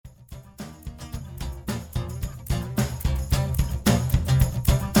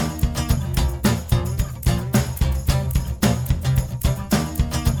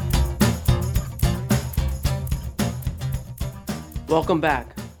Welcome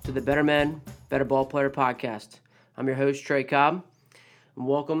back to the Better Men, Better Ball Player podcast. I'm your host, Trey Cobb, and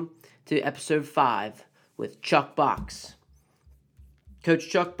welcome to episode 5 with Chuck Box. Coach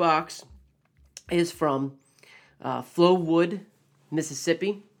Chuck Box is from Flowood,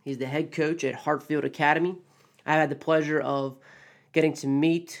 Mississippi. He's the head coach at Hartfield Academy. I had the pleasure of getting to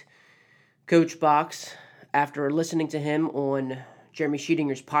meet Coach Box after listening to him on Jeremy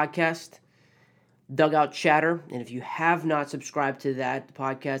Sheetinger's podcast, Dugout Chatter. And if you have not subscribed to that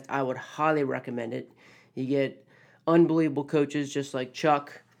podcast, I would highly recommend it. You get unbelievable coaches just like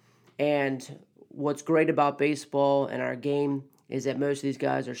Chuck. And what's great about baseball and our game is that most of these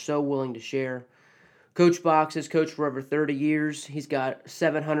guys are so willing to share. Coach Box has coached for over 30 years. He's got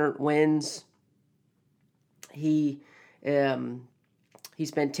 700 wins. He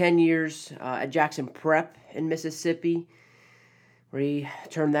spent 10 years at Jackson Prep in Mississippi, where he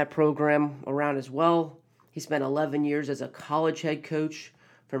turned that program around as well. He spent 11 years as a college head coach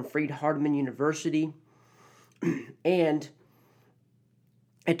from Freed-Hardeman University and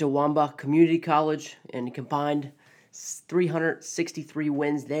at Toowoomba Community College, and he combined 363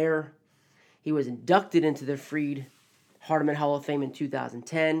 wins there. He was inducted into the Freed-Hardeman Hall of Fame in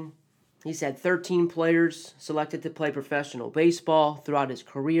 2010. He's had 13 players selected to play professional baseball throughout his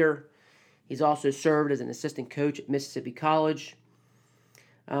career. He's also served as an assistant coach at Mississippi College.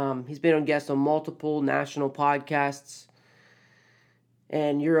 He's been on guest on multiple national podcasts,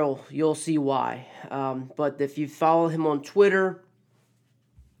 and you'll see why. But if you follow him on Twitter,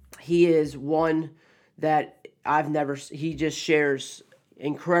 he is one that he just shares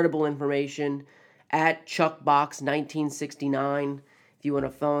incredible information at ChuckBox1969. If you want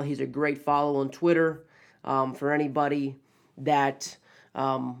to follow, he's a great follow on Twitter for anybody that,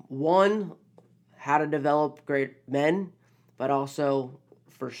 one, how to develop great men, but also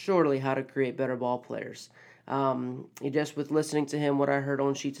for surely how to create better ball players. Just with listening to him, what I heard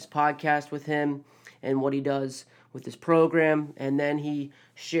on Sheets' podcast with him and what he does with his program, and then he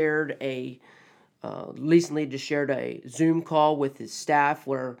recently just shared a Zoom call with his staff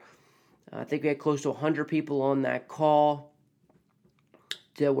where I think we had close to 100 people on that call,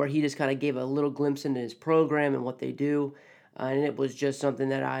 where he just kind of gave a little glimpse into his program and what they do. And it was just something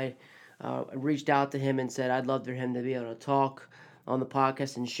that I reached out to him and said I'd love for him to be able to talk on the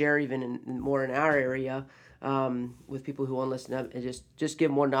podcast and share even more in our area with people who want to listen up and just give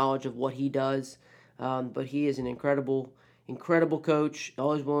more knowledge of what he does. But he is an incredible coach,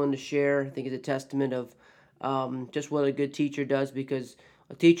 always willing to share. I think it's a testament of just what a good teacher does, because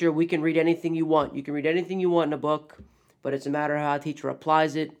a teacher, we can read anything you want. You can read anything you want in a book, but it's a matter of how a teacher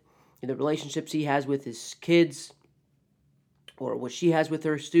applies it, the relationships he has with his kids, or what she has with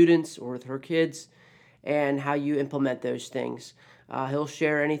her students or with her kids, and how you implement those things. He'll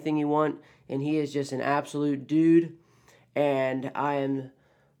share anything you want, and he is just an absolute dude, and I am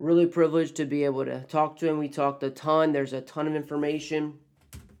really privileged to be able to talk to him. We talked a ton. There's a ton of information.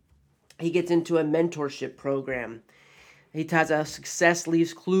 He gets into a mentorship program. He has a Success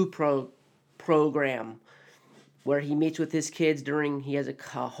Leaves Clue program where he meets with his kids he has a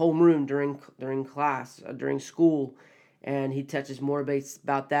homeroom during class, during school, and he touches more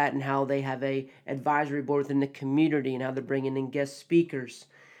about that and how they have a advisory board within the community and how they're bringing in guest speakers.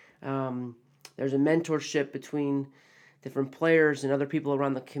 There's a mentorship between different players and other people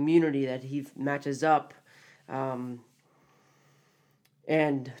around the community that he matches up and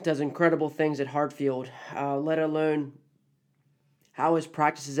does incredible things at Hartfield, let alone how his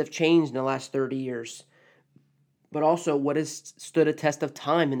practices have changed in the last 30 years. But also what has stood a test of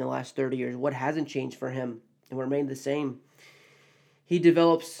time in the last 30 years, what hasn't changed for him and remained the same. He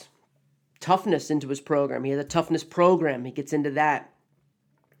develops toughness into his program. He has a toughness program. He gets into that.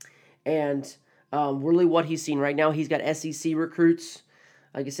 And really what he's seen right now, he's got SEC recruits.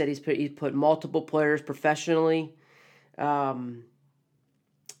 Like I said, he's put multiple players professionally. And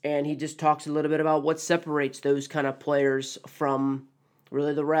he just talks a little bit about what separates those kind of players from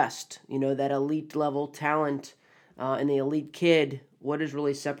really the rest. That elite level talent and the elite kid, what has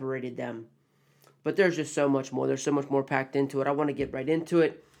really separated them. But there's just so much more. There's so much more packed into it. I want to get right into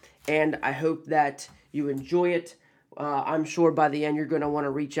it, and I hope that you enjoy it. I'm sure by the end you're going to want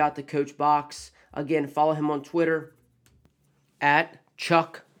to reach out to Coach Box. Again, follow him on Twitter at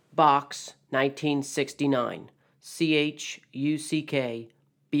ChuckBox1969.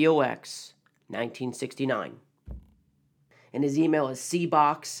 ChuckBox 1969. And his email is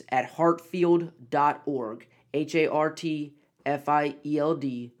cbox@hartfield.org.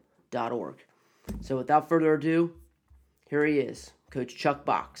 HARTFIELD.org. So without further ado, here he is, Coach Chuck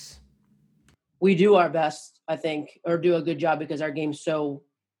Box. We do our best, I think, or do a good job because our game's so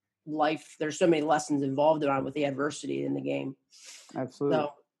life. There's so many lessons involved around with the adversity in the game. Absolutely.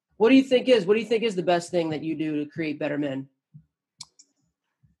 So what do you think is the best thing that you do to create better men?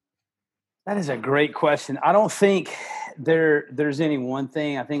 That is a great question. I don't think there's any one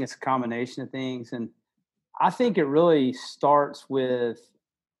thing. I think it's a combination of things. And I think it really starts with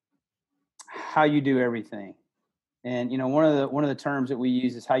how you do everything. And one of the terms that we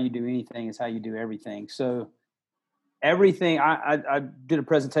use is how you do anything is how you do everything. So everything. I did a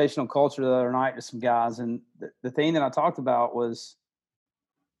presentation on culture the other night to some guys, and the thing that I talked about was,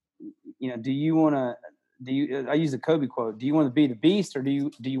 do you want to I use the Kobe quote, do you want to be the beast, or do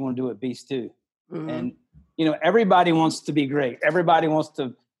you want to do it beast too? Mm-hmm. And everybody wants to be great. Everybody wants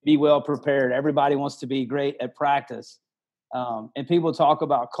to be well prepared. Everybody wants to be great at practice. And people talk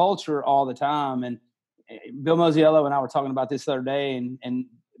about culture all the time. And Bill Mosiello and I were talking about this the other day, and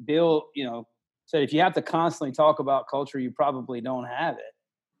Bill, said if you have to constantly talk about culture, you probably don't have it.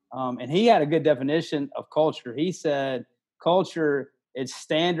 And he had a good definition of culture. He said culture is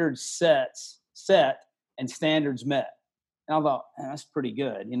standards set and standards met. And I thought, that's pretty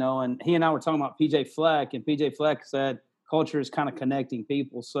good, and he and I were talking about PJ Fleck, and PJ Fleck said culture is kind of connecting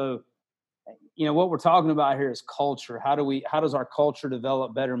people. So, what we're talking about here is culture. How does our culture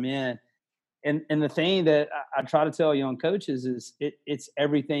develop better men? And the thing that I try to tell young coaches is it's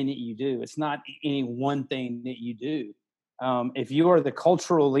everything that you do. It's not any one thing that you do. If you are the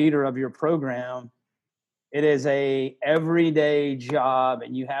cultural leader of your program, it is a everyday job,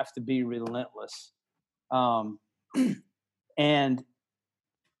 and you have to be relentless. And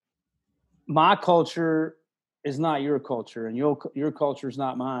my culture is not your culture, and your culture is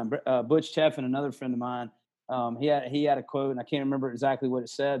not mine. Butch Cheffin, another friend of mine, he had a quote, and I can't remember exactly what it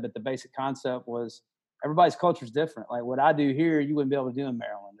said, but the basic concept was everybody's culture is different. Like what I do here, you wouldn't be able to do in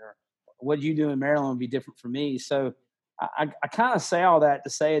Maryland, or what you do in Maryland would be different for me. So I kind of say all that to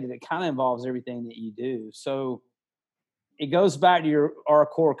say that it kind of involves everything that you do. So it goes back to our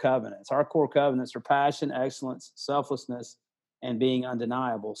core covenants. Our core covenants are passion, excellence, selflessness, and being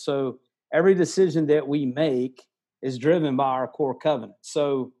undeniable. So every decision that we make is driven by our core covenant.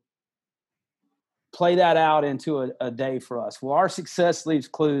 So play that out into a day for us. Well, our success leaves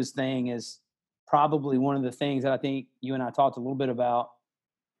clues thing is probably one of the things that I think you and I talked a little bit about,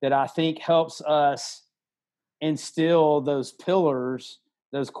 that I think helps us instill those pillars,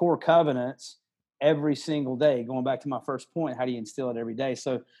 those core covenants every single day. Going back to my first point, how do you instill it every day?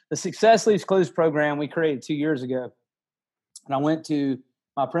 So the Success Leaves Clues program we created 2 years ago. And I went to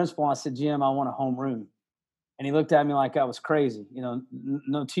my principal and I said, Jim, I want a homeroom. And he looked at me like I was crazy.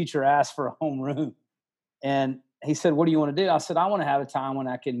 No teacher asked for a homeroom. And he said, what do you want to do? I said, I want to have a time when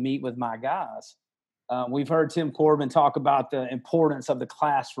I can meet with my guys. We've heard Tim Corbin talk about the importance of the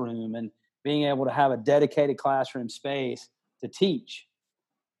classroom and being able to have a dedicated classroom space to teach.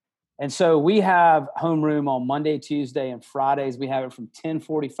 And so we have homeroom on Monday, Tuesday, and Fridays. We have it from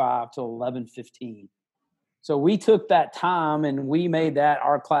 10:45 to 11:15. So we took that time and we made that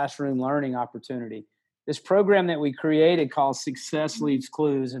our classroom learning opportunity. This program that we created called Success Leaves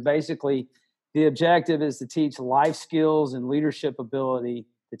Clues. And basically the objective is to teach life skills and leadership ability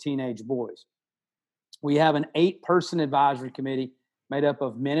to teenage boys. We have an 8-person advisory committee made up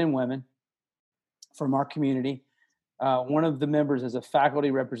of men and women from our community. One of the members is a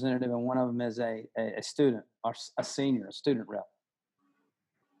faculty representative, and one of them is a student, or a senior, a student rep.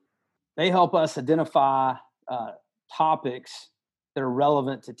 They help us identify topics that are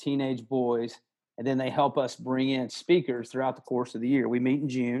relevant to teenage boys, and then they help us bring in speakers throughout the course of the year. We meet in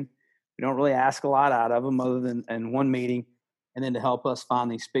June. We don't really ask a lot out of them other than in one meeting, and then to help us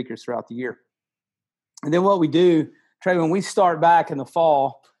find these speakers throughout the year. And then what we do, Trey, when we start back in the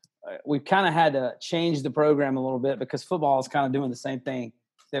fall, we've kind of had to change the program a little bit because football is kind of doing the same thing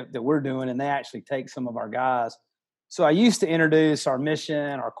that we're doing, and they actually take some of our guys. So I used to introduce our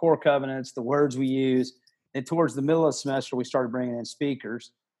mission, our core covenants, the words we use. And towards the middle of the semester, we started bringing in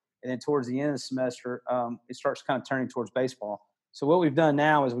speakers. And then towards the end of the semester, it starts kind of turning towards baseball. So what we've done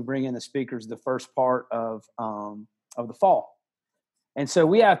now is we bring in the speakers the first part of the fall. And so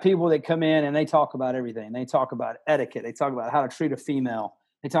we have people that come in and they talk about everything. They talk about etiquette. They talk about how to treat a female.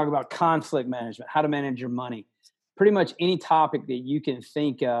 They talk about conflict management, how to manage your money. Pretty much any topic that you can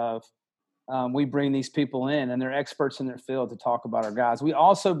think of, we bring these people in, and they're experts in their field to talk about our guys. We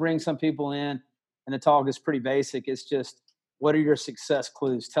also bring some people in, and the talk is pretty basic. It's just, what are your success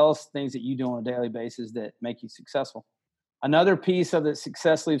clues? Tell us things that you do on a daily basis that make you successful. Another piece of the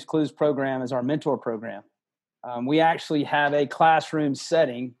Success Leaves Clues program is our mentor program. We actually have a classroom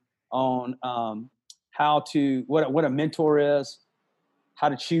setting on what a mentor is, how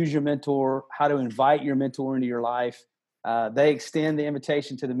to choose your mentor, how to invite your mentor into your life. They extend the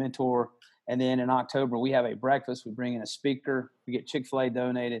invitation to the mentor. And then in October, we have a breakfast. We bring in a speaker. We get Chick-fil-A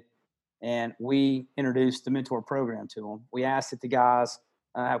donated. And we introduce the mentor program to them. We ask that the guys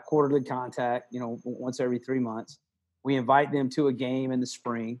have quarterly contact, once every 3 months. We invite them to a game in the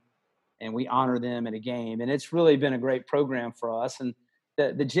spring, and we honor them at a game. And it's really been a great program for us. And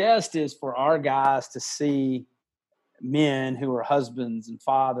the gist is for our guys to see men who are husbands and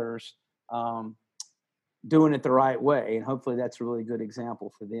fathers doing it the right way. And hopefully that's a really good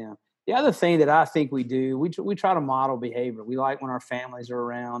example for them. The other thing that I think we do, we try to model behavior. We like when our families are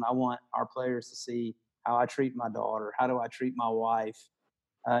around. I want our players to see how I treat my daughter. How do I treat my wife?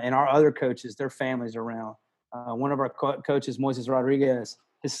 And our other coaches, their families are around. One of our coaches, Moises Rodriguez,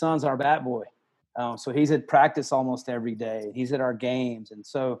 his son's our bat boy. So he's at practice almost every day. He's at our games. And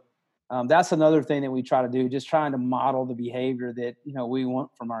so that's another thing that we try to do, just trying to model the behavior that, we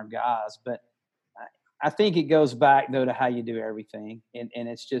want from our guys. But I think it goes back, though, to how you do everything. And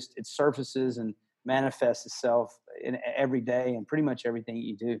it surfaces and manifests itself in every day and pretty much everything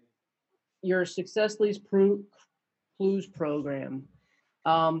you do. Your Success Leads Clues program,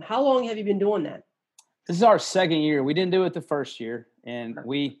 how long have you been doing that? This is our second year. We didn't do it the first year. And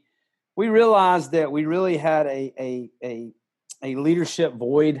we realized that we really had a leadership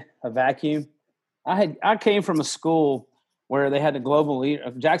void, a vacuum. I came from a school where they had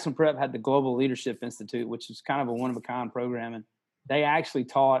the Jackson Prep had the Global Leadership Institute, which is kind of a one-of-a-kind program. And they actually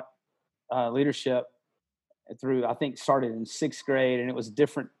taught leadership started in 6th grade, and it was a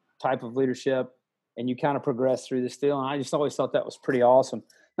different type of leadership, and you kind of progressed through this deal. And I just always thought that was pretty awesome.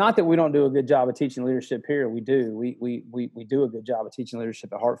 Not that we don't do a good job of teaching leadership here. We do. We do a good job of teaching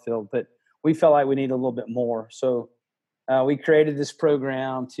leadership at Hartfield, but we felt like we need a little bit more. So we created this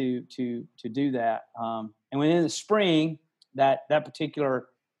program to do that. And when in the spring, that particular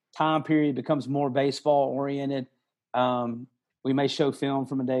time period becomes more baseball oriented. We may show film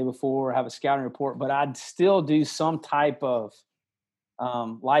from a day before, have a scouting report, but I'd still do some type of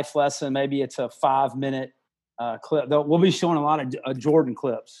life lesson. Maybe it's a 5-minute clip. We'll be showing a lot of Jordan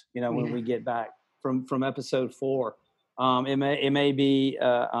clips, when we get back from episode 4. It may be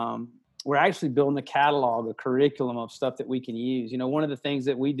we're actually building a catalog, a curriculum of stuff that we can use. One of the things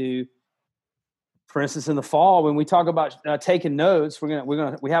that we do, for instance, in the fall, when we talk about taking notes, we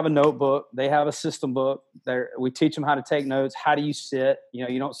have a notebook. They have a system book. We teach them how to take notes. How do you sit?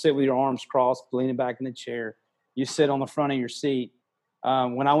 You don't sit with your arms crossed, leaning back in the chair. You sit on the front of your seat.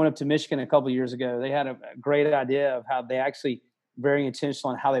 When I went up to Michigan a couple of years ago, they had a great idea of how they actually very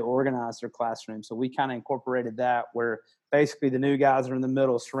intentional on how they organize their classroom. So we kind of incorporated that, where basically the new guys are in the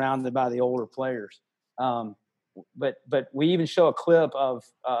middle, surrounded by the older players. But we even show a clip of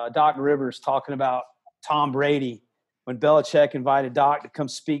Doc Rivers talking about Tom Brady when Belichick invited Doc to come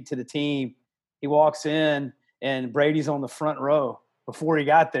speak to the team. He walks in and Brady's on the front row before he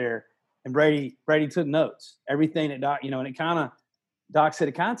got there, and Brady took notes, everything that Doc, and it kind of, Doc said,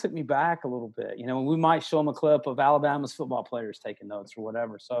 it kind of took me back a little bit. We might show him a clip of Alabama's football players taking notes or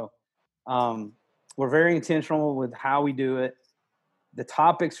whatever. So we're very intentional with how we do it. The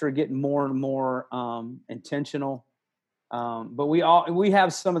topics are getting more and more intentional. But we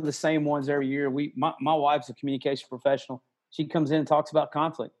have some of the same ones every year. My wife's a communication professional. She comes in and talks about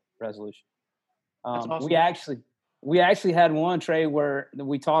conflict resolution. That's awesome. We actually had one, Trey, where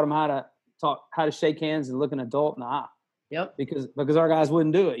we taught them how to shake hands and look an adult in the eye. Yep. Because our guys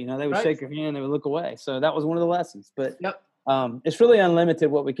wouldn't do it. They would Right. shake your hand, they would look away. So that was one of the lessons. But Yep. It's really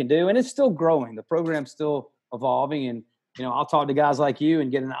unlimited what we can do, and it's still growing. The program's still evolving, and I'll talk to guys like you and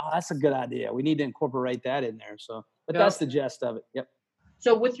get that's a good idea. We need to incorporate that in there. So, but Yep. that's the gist of it. Yep.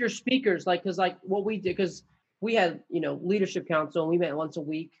 So with your speakers, because what we did, because we had leadership council, and we met once a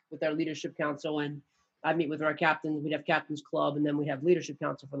week with our leadership council, and I meet with our captains. We'd have captains club, and then we have leadership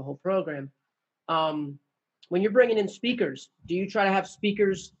council for the whole program. When you're bringing in speakers, do you try to have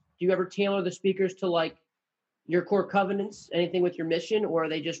speakers? Do you ever tailor the speakers to your core covenants, anything with your mission, or are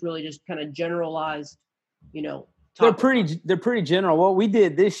they just really just kind of generalized? They're pretty general. What we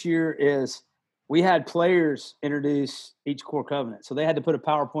did this year is we had players introduce each core covenant, so they had to put a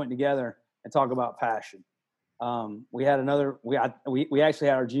PowerPoint together and talk about passion. We actually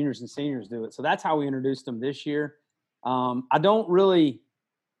had our juniors and seniors do it, so that's how we introduced them this year. I don't really.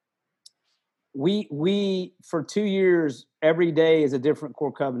 We for 2 years, every day is a different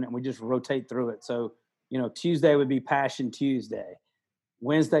core covenant. We just rotate through it. So, Tuesday would be Passion Tuesday,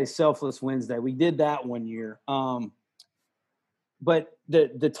 Wednesday, Selfless Wednesday. We did that one year. But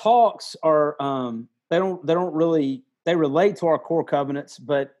the talks are they relate to our core covenants,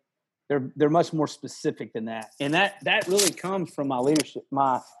 but they're much more specific than that. And that really comes from my leadership,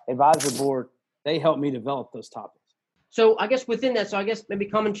 my advisory board. They helped me develop those topics. So I guess within that, so I guess maybe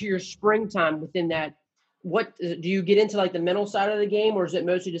coming to your springtime within that, what do you get into like the mental side of the game, or is it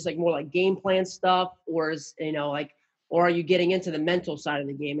mostly just like more like game plan stuff, or is like, or are you getting into the mental side of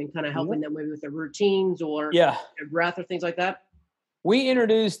the game and kind of helping them maybe with their routines or Yeah. their breath or things like that? We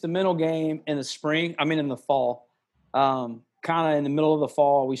introduced the mental game in the spring. I mean, in the fall, kind of in the middle of the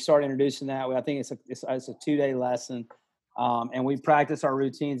fall, we started introducing that. I think it's a 2-day lesson, and we practice our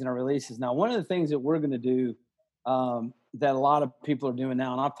routines and our releases. Now, one of the things that we're going to do that a lot of people are doing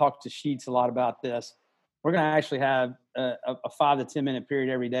now, and I've talked to Sheets a lot about this. We're going to actually have a 5 to 10 minute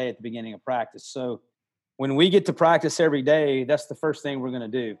period every day at the beginning of practice. So when we get to practice every day, that's the first thing we're going to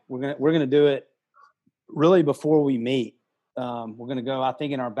do. We're going to do it really before we meet. We're going to go, I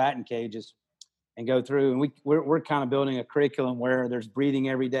think, in our batting cages and go through. And we're kind of building a curriculum where there's breathing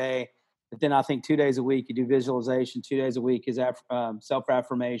every day. But then I think 2 days a week you do visualization. 2 days a week is self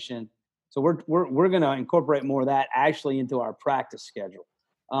affirmation. So we're going to incorporate more of that actually into our practice schedule.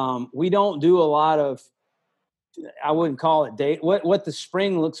 We don't do a lot of, I wouldn't call it date. What the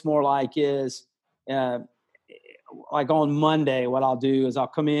spring looks more like is like on Monday. What I'll do is I'll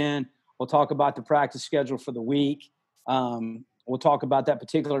come in. We'll talk about the practice schedule for the week. We'll talk about that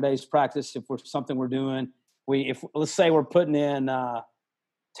particular day's practice. If we're something we're doing, if let's say we're putting in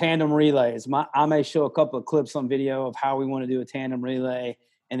tandem relays, I may show a couple of clips on video of how we want to do a tandem relay,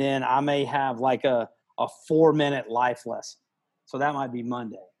 and then I may have like a 4-minute life lesson. So that might be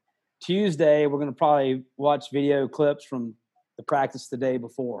Monday. Tuesday, we're going to probably watch video clips from the practice the day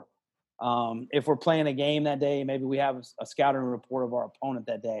before. If we're playing a game that day, maybe we have a scouting report of our opponent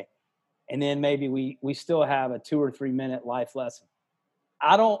that day. And then maybe we still have a 2 or 3 minute life lesson.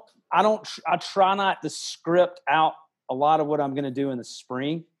 I try not to script out a lot of what I'm going to do in the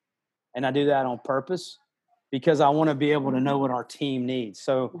spring. And I do that on purpose because I want to be able to know what our team needs.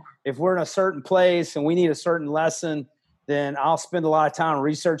 So if we're in a certain place and we need a certain lesson, then I'll spend a lot of time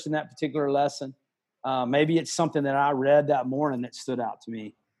researching that particular lesson. Maybe it's something that I read that morning that stood out to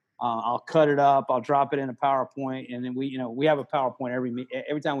me. I'll cut it up. I'll drop it in a PowerPoint, and then we have a PowerPoint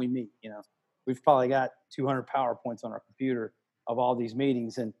every time we meet. We've probably got 200 PowerPoints on our computer of all these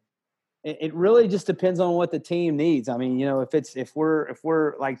meetings, and it really just depends on what the team needs. I mean, if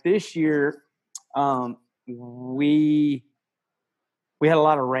we're like this year, we had a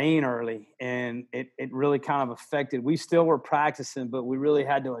lot of rain early, and it really kind of affected. We still were practicing, but we really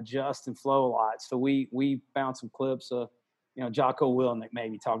had to adjust and flow a lot. So we found some clips of Jocko Willnick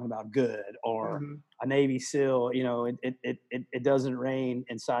maybe talking about good, or a Navy SEAL, it doesn't rain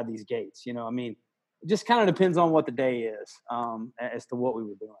inside these gates. I mean, it just kind of depends on what the day is as to what we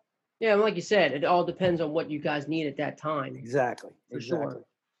were doing. Yeah, like you said, it all depends on what you guys need at that time. Exactly. Sure.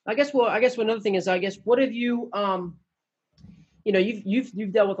 I guess another thing is, what have you,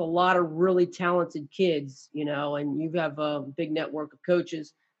 you've dealt with a lot of really talented kids, and you have a big network of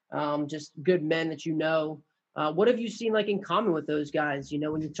coaches, just good men that what have you seen like in common with those guys?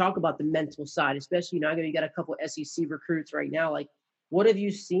 When you talk about the mental side, especially, I know you got a couple of SEC recruits right now. Like, what have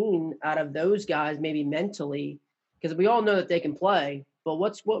you seen out of those guys, maybe mentally? Because we all know that they can play, but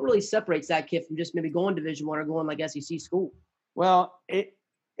what really separates that kid from just maybe going Division I or going like SEC school? Well, it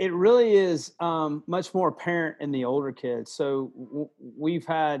really is much more apparent in the older kids. So we've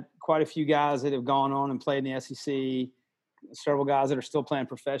had quite a few guys that have gone on and played in the SEC. Several guys that are still playing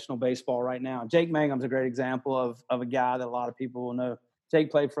professional baseball right now. Jake Mangum's a great example of a guy that a lot of people will know.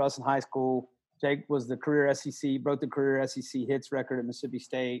 Jake played for us in high school. Jake was the career SEC, broke the career SEC hits record at Mississippi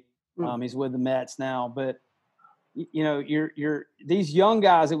State. He's with the Mets now. But, you're these young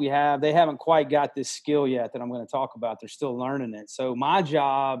guys that we have, they haven't quite got this skill yet that I'm going to talk about. They're still learning it. So my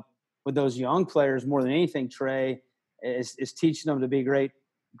job with those young players, more than anything, Trey, is teaching them to be great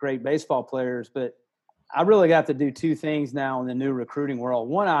baseball players. But I really got to do two things now in the new recruiting world.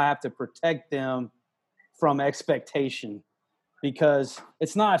 One, I have to protect them from expectation, because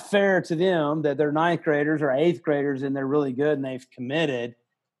it's not fair to them that they're ninth graders or eighth graders and they're really good and they've committed,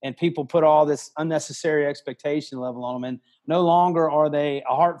 and people put all this unnecessary expectation level on them. And no longer are they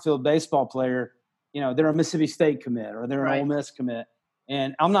a Hartfield baseball player. They're a Mississippi State commit, or they're an Ole Miss commit.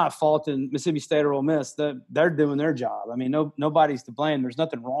 And I'm not faulting Mississippi State or Ole Miss. They're doing their job. I mean, nobody's to blame. There's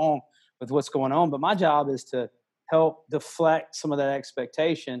nothing wrong with what's going on. But my job is to help deflect some of that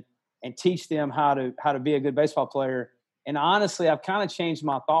expectation and teach them how to be a good baseball player. And honestly, I've kind of changed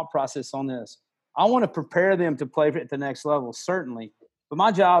my thought process on this. I want to prepare them to play at the next level, certainly. But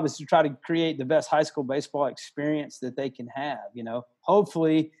my job is to try to create the best high school baseball experience that they can have.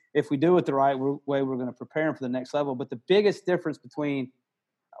 Hopefully, if we do it the right way, we're going to prepare them for the next level. But the biggest difference between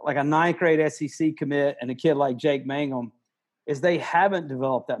like a ninth grade SEC commit and a kid like Jake Mangum is they haven't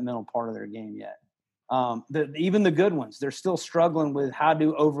developed that mental part of their game yet. Even the good ones, they're still struggling with how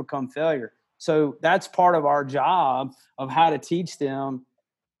to overcome failure. So that's part of our job of how to teach them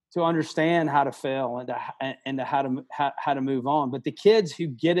to understand how to fail and to how to move on. But the kids who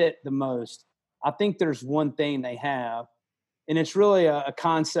get it the most, I think there's one thing they have, and it's really a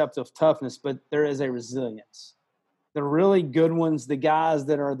concept of toughness, but there is a resilience. The really good ones, the guys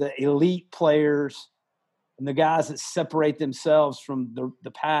that are the elite players and the guys that separate themselves from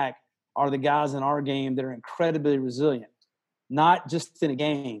the pack are the guys in our game that are incredibly resilient, not just in a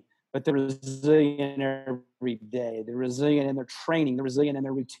game, but they're resilient every day. They're resilient in their training. They're resilient in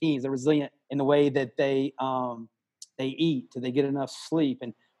their routines. They're resilient in the way that they eat. Do they get enough sleep?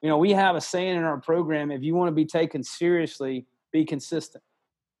 And we have a saying in our program: if you want to be taken seriously, be consistent.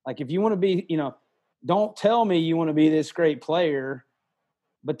 Like if you want to be, don't tell me you want to be this great player,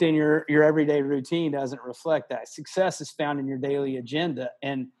 but then your everyday routine doesn't reflect that. Success is found in your daily agenda,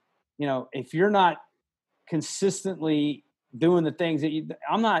 and if you're not consistently doing the things that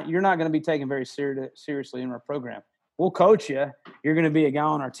you're not going to be taken very seriously in our program. We'll coach you. You're going to be a guy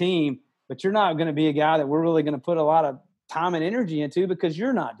on our team, but you're not going to be a guy that we're really going to put a lot of time and energy into because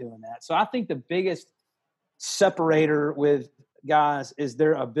you're not doing that. So I think the biggest separator with guys is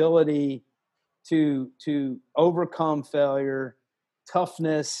their ability to overcome failure,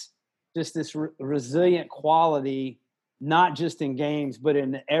 toughness, just this resilient quality, not just in games, but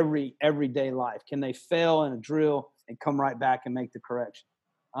in everyday life. Can they fail in a drill and come right back and make the correction?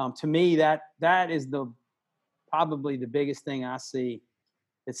 To me, that is probably the biggest thing I see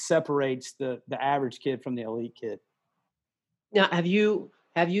that separates the average kid from the elite kid. Now, have you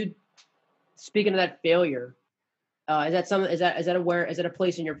speaking of that failure? Is that something? Is that a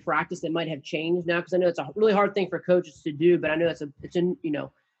place in your practice that might have changed now? Because I know it's a really hard thing for coaches to do, but I know it's in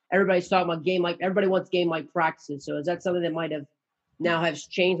everybody's talking about everybody wants game like practices. So is that something that might have now has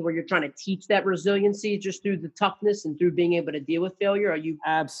changed where you're trying to teach that resiliency just through the toughness and through being able to deal with failure? Are you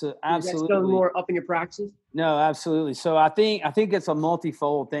absolutely still more up in your practices? No, absolutely. So I think it's a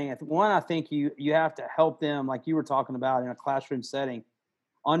multifold thing. One, I think you have to help them, like you were talking about in a classroom setting,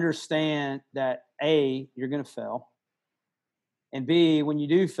 understand that A, you're going to fail. And B, when you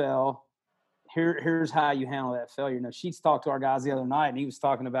do fail, here's how you handle that failure. Sheets talked to our guys the other night, and he was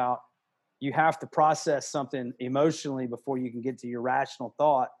talking about you have to process something emotionally before you can get to your rational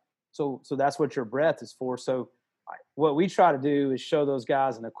thought. So that's what your breath is for. So what we try to do is show those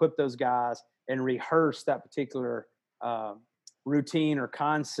guys and equip those guys and rehearse that particular routine or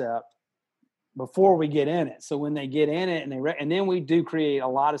concept before we get in it. So when they get in it and then we do create a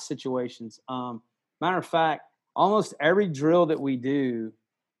lot of situations. Matter of fact, almost every drill that we do,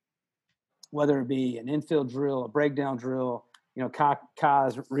 whether it be an infield drill, a breakdown drill,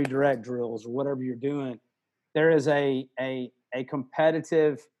 Kai's redirect drills, or whatever you're doing, there is a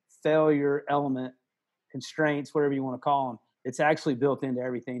competitive failure element, constraints, whatever you want to call them. It's actually built into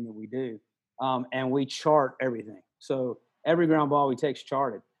everything that we do, and we chart everything. So every ground ball we take is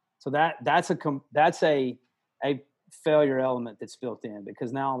charted. So that's a failure element that's built in,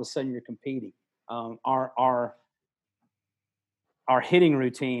 because now all of a sudden you're competing. Our hitting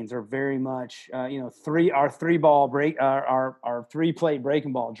routines are very much, our 3-plate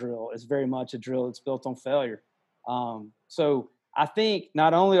breaking ball drill is very much a drill that's built on failure. So I think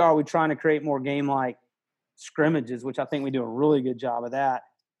not only are we trying to create more game-like scrimmages, which I think we do a really good job of that,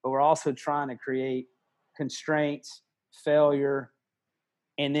 but we're also trying to create constraints, failure,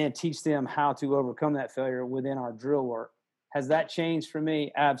 and then teach them how to overcome that failure within our drill work. Has that changed for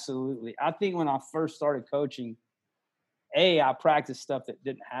me? Absolutely. I think when I first started coaching, I practiced stuff that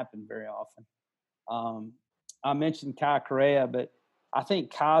didn't happen very often. I mentioned Kai Correa, but I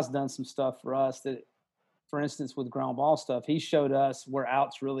think Kai's done some stuff for us that, for instance, with ground ball stuff, he showed us where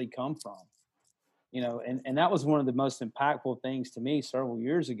outs really come from. And that was one of the most impactful things to me several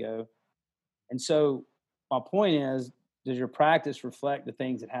years ago. And so my point is, does your practice reflect the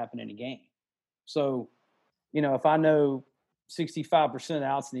things that happen in a game? So, if I know 65% of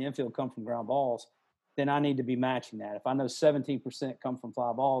outs in the infield come from ground balls, then I need to be matching that. If I know 17% come from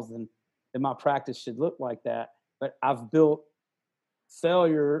fly balls, then my practice should look like that. But I've built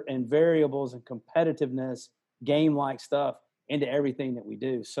failure and variables and competitiveness, game-like stuff into everything that we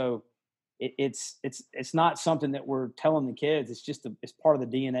do. So it's not something that we're telling the kids. It's just it's part of the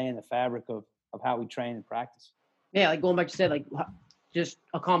DNA and the fabric of how we train and practice. Yeah, like going back to say, like just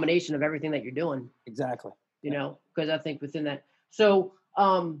a combination of everything that you're doing. Exactly. Because I think within that. So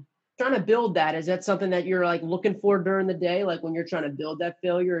trying to build that, is that something that you're like looking for during the day? Like when you're trying to build that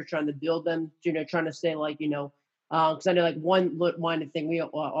failure or trying to build them, trying to say like, because I know like one thing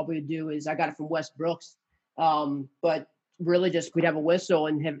all we would do is I got it from Wes Brooks. But really just we'd have a whistle,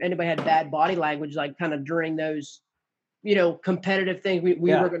 and have anybody had bad body language, like kind of during those, competitive things, we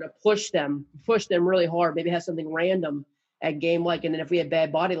were going to push them really hard. Maybe have something random at game, like, and then if we had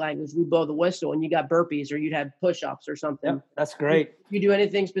bad body language, we blow the whistle, and you got burpees or you'd have push-ups or something. Yep, that's great. You do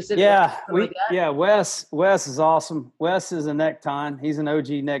anything specific? Yeah, Wes is awesome. Wes is a neck-tying. He's an OG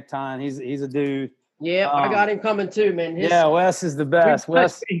neck-tying. He's a dude. Yeah, I got him coming too, man. Wes is the best.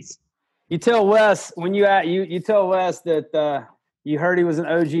 Wes, you tell Wes when you tell Wes that you heard he was an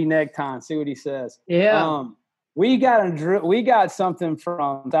OG neck-tying. See what he says. Yeah. We got something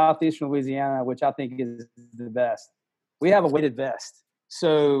from Southeastern Louisiana, which I think is the best. We have a weighted vest.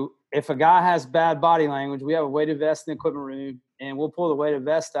 So if a guy has bad body language, we have a weighted vest in the equipment room, and we'll pull the weighted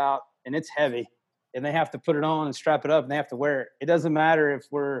vest out, and it's heavy, and they have to put it on and strap it up, and they have to wear it. It doesn't matter if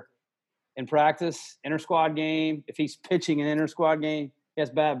we're in practice, inter-squad game, if he's pitching an inter-squad game, he has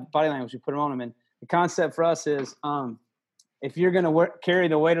bad body language, we put it on him. And the concept for us is if you're going to carry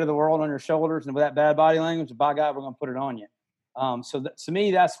the weight of the world on your shoulders and with that bad body language, by God, we're going to put it on you. To me,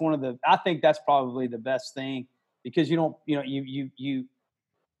 that's I think that's probably the best thing, because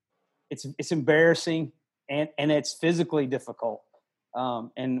it's embarrassing and it's physically difficult.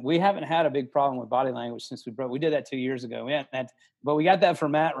 And we haven't had a big problem with body language since we did that 2 years ago. But we got that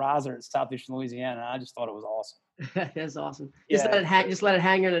from Matt Reiser at Southeastern Louisiana. And I just thought it was awesome. That's awesome. Just let it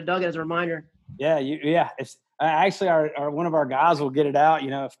hang in the dugout as a reminder. Yeah. It's actually one of our guys will get it out.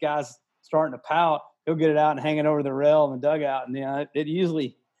 If guys starting to pout, he'll get it out and hang it over the rail in the dugout. And it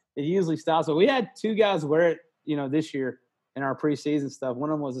usually stops. But we had two guys wear it, this year in our preseason stuff.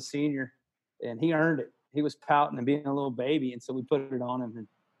 One of them was a senior, and he earned it. He was pouting and being a little baby, and so we put it on him. And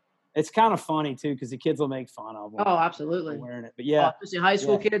it's kind of funny too, because the kids will make fun of him. Oh, absolutely. Wearing it, but yeah, especially high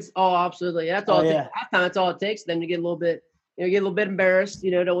school kids. Oh, absolutely. That's all. Halftime, that's all it takes. Them to get a little bit, embarrassed.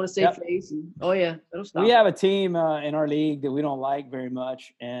 Don't want to save face. And it'll stop. We have a team in our league that we don't like very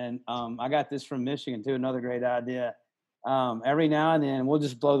much, and I got this from Michigan too. Another great idea. Every now and then, we'll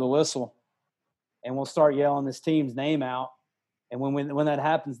just blow the whistle, and we'll start yelling this team's name out. And when that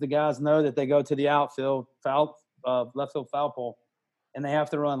happens, the guys know that they go to the outfield, left field foul pole, and they have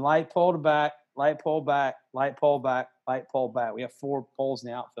to run light pole to back, light pole back, light pole back, light pole back. We have 4 poles in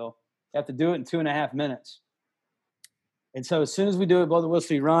the outfield. You have to do it in 2.5 minutes. And so as soon as we do it, blow the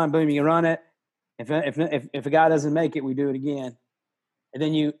whistle, you run, boom, you run it. If a guy doesn't make it, we do it again. And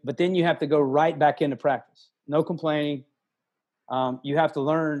then you have to go right back into practice. No complaining. You have to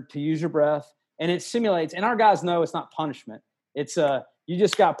learn to use your breath. And it simulates, and our guys know it's not punishment. It's you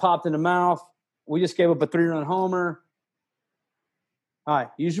just got popped in the mouth. We just gave up a 3-run homer. All right,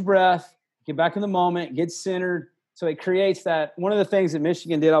 use your breath, get back in the moment, get centered. So it creates that. One of the things that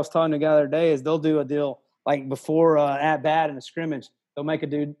Michigan did, I was talking to a guy the other day, is they'll do a deal like before at bat in a scrimmage. They'll make a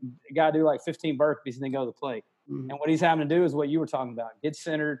guy do like 15 burpees and then go to the plate. Mm-hmm. And what he's having to do is what you were talking about: get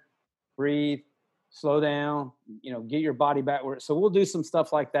centered, breathe, slow down. Get your body back. So we'll do some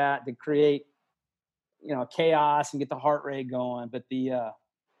stuff like that to create chaos and get the heart rate going. But the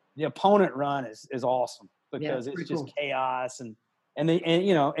opponent run is awesome, because it's just cool. Chaos and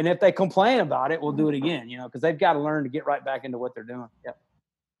if they complain about it, we'll do it again, because they've got to learn to get right back into what they're doing. Yep.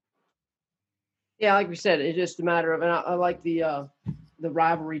 Yeah, like we said, it's just a matter of, and I like the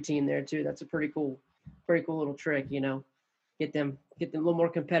rivalry team there too. That's a pretty cool little trick, get them a little more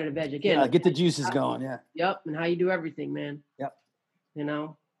competitive edge again. Yeah, get the juices going. Yeah. Yep. And how you do everything, man. Yep.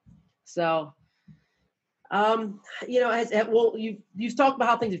 So you've talked about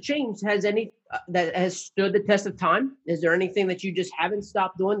how things have changed. Has any that has stood the test of time? Is there anything that you just haven't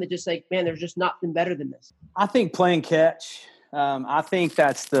stopped doing that just like, man, there's just nothing better than this? I think playing catch. I think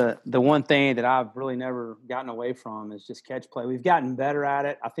that's the one thing that I've really never gotten away from is just catch play. We've gotten better at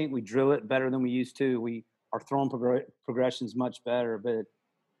it. I think we drill it better than we used to. We are throwing progressions much better, but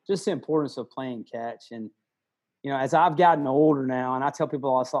just the importance of playing catch. And as I've gotten older now, and I tell people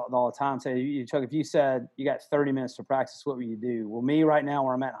all the time, say, Chuck, if you said you got 30 minutes to practice, what would you do? Well, me right now,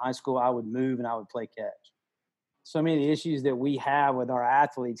 where I'm at in high school, I would move and I would play catch. So many of the issues that we have with our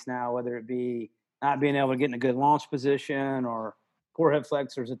athletes now, whether it be not being able to get in a good launch position or poor hip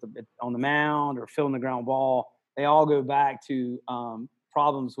flexors on the mound or filling the ground ball, they all go back to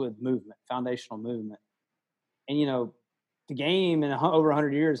problems with movement, foundational movement. And, the game in over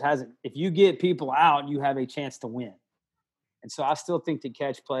 100 years hasn't. If you get people out, you have a chance to win. And so I still think the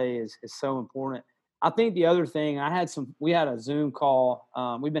catch play is so important. I think the other thing, we had a Zoom call.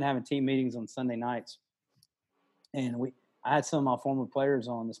 We've been having team meetings on Sunday nights, and I had some of my former players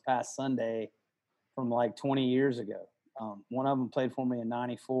on this past Sunday from like 20 years ago. One of them played for me in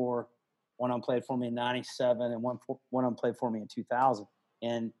 '94. One of them played for me in '97, and one of them played for me in 2000.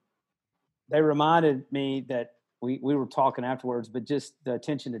 And they reminded me that we were talking afterwards, but just the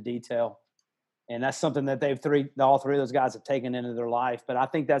attention to detail. And that's something that all three of those guys have taken into their life. But I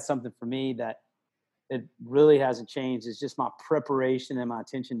think that's something for me that it really hasn't changed. It's just my preparation and my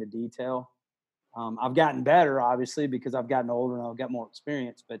attention to detail. I've gotten better, obviously, because I've gotten older and I've got more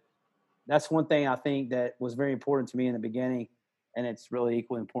experience. But that's one thing I think that was very important to me in the beginning, and it's really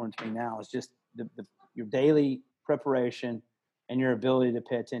equally important to me now. Is just your daily preparation and your ability to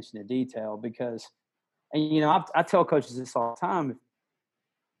pay attention to detail. Because, and I tell coaches this all the time: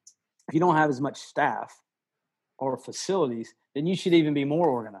 if you don't have as much staff or facilities, then you should even be more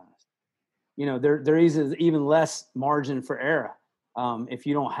organized. There is even less margin for error if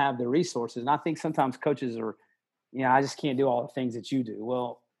you don't have the resources. And I think sometimes coaches are, I just can't do all the things that you do.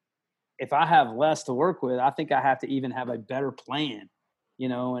 Well, if I have less to work with, I think I have to even have a better plan,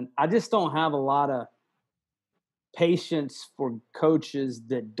 and I just don't have a lot of patience for coaches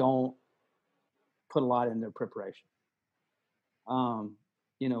that don't put a lot in their preparation.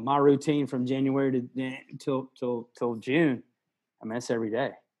 My routine from January till June, I mean, it's every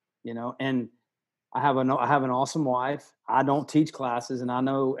day, and I have an awesome wife. I don't teach classes and I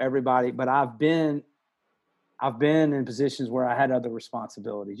know everybody, but I've been in positions where I had other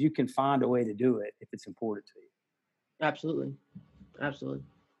responsibilities. You can find a way to do it if it's important to you. Absolutely. Absolutely.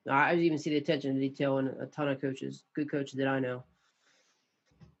 I even see the attention to detail in a ton of coaches, good coaches that I know.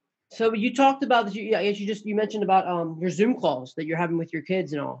 So you talked about that. I guess you mentioned about your Zoom calls that you're having with your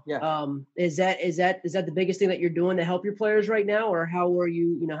kids and all. Yeah. Is that the biggest thing that you're doing to help your players right now, or how are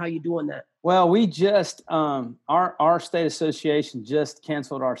you? How are you doing that? Well, we just our state association just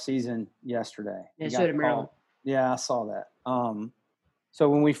canceled our season yesterday. Yeah, so did Maryland. Yeah, I saw that. So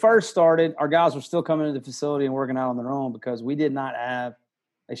when we first started, our guys were still coming to the facility and working out on their own because we did not have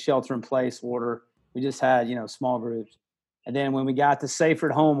a shelter-in-place order. We just had small groups. And then when we got the safer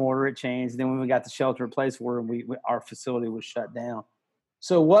at home order, it changed. Then when we got the shelter-in-place order, our facility was shut down.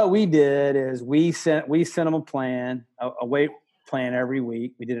 So what we did is we sent them a plan, a weight plan every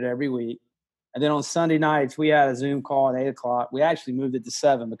week. We did it every week. And then on Sunday nights, we had a Zoom call at 8 o'clock. We actually moved it to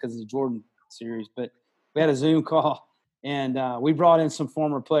 7 because of the Jordan series. But we had a Zoom call, and we brought in some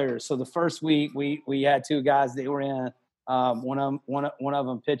former players. So the first week, we had 2 guys that were in. One of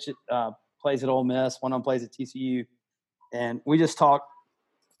them plays at Ole Miss. One of them plays at TCU. And we just talked,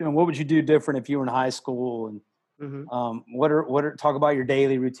 what would you do different if you were in high school? And talk about your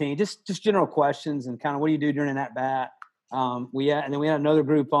daily routine, just general questions and kind of what do you do during an at-bat. And then we had another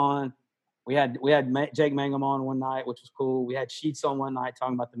group on. We had Jake Mangum on one night, which was cool. We had Sheets on one night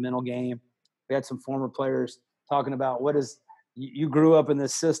talking about the mental game. We had some former players talking about you grew up in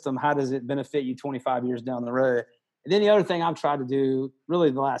this system. How does it benefit you 25 years down the road? And then the other thing I've tried to do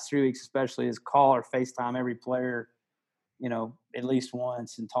really the last 3 weeks, especially, is call or FaceTime every player, at least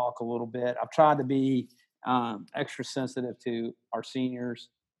once and talk a little bit. I've tried to be extra sensitive to our seniors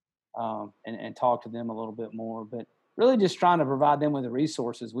and talk to them a little bit more, but really just trying to provide them with the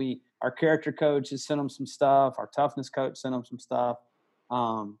resources. Our character coach has sent them some stuff. Our toughness coach sent them some stuff.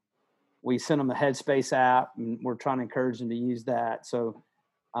 We sent them the Headspace app, and we're trying to encourage them to use that. So,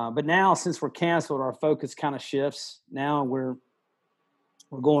 but now since we're canceled, our focus kind of shifts. Now we're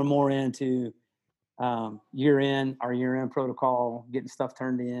going more into our year-end protocol, getting stuff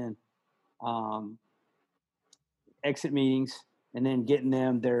turned in, exit meetings, and then getting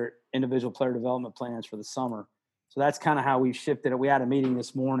them their individual player development plans for the summer. So that's kind of how we've shifted it. We had a meeting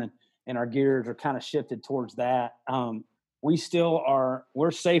this morning, and our gears are kind of shifted towards that. We're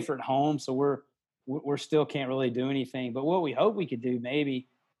safer at home, so we're still can't really do anything. But what we hope we could do, maybe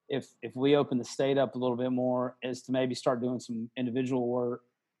if we open the state up a little bit more, is to maybe start doing some individual work.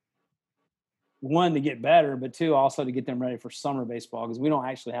 1, to get better, but 2, also to get them ready for summer baseball, because we don't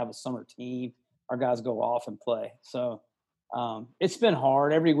actually have a summer team. Our guys go off and play. So it's been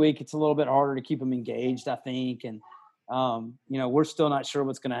hard. Every week it's a little bit harder to keep them engaged, I think. And, we're still not sure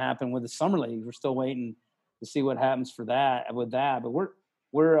what's going to happen with the summer league. We're still waiting to see what happens with that. But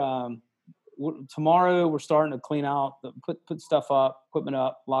we're tomorrow we're starting to clean out, put stuff up, equipment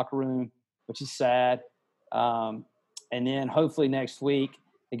up, locker room, which is sad. And then hopefully next week,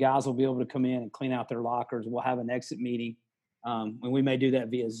 the guys will be able to come in and clean out their lockers. We'll have an exit meeting, and we may do that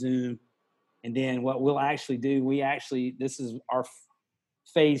via Zoom. And then what we'll actually do, this is our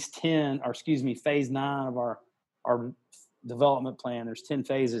phase 9 of our development plan. There's 10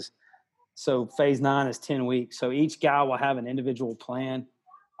 phases. So phase 9 is 10 weeks. So each guy will have an individual plan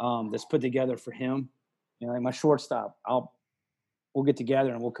that's put together for him. Like my shortstop, we'll get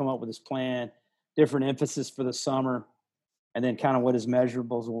together and we'll come up with this plan, different emphasis for the summer, and then kind of what his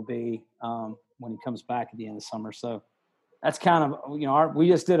measurables will be when he comes back at the end of the summer. So that's kind of, we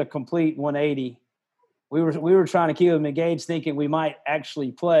just did a complete 180 we were trying to keep them engaged, thinking we might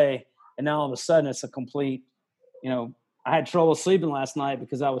actually play, and now all of a sudden it's a complete, I had trouble sleeping last night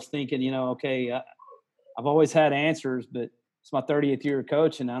because I was thinking, okay, I've always had answers, but it's my 30th year of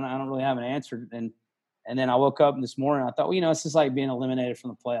coaching, and I don't really have an answer. And then I woke up this morning, I thought, well, it's just like being eliminated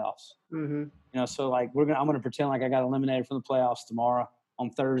from the playoffs. Mm-hmm. So like I'm going to pretend like I got eliminated from the playoffs tomorrow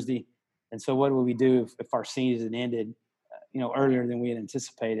on Thursday. And so what would we do if our season ended, earlier than we had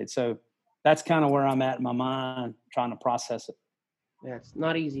anticipated? So that's kind of where I'm at in my mind, trying to process it. Yeah, it's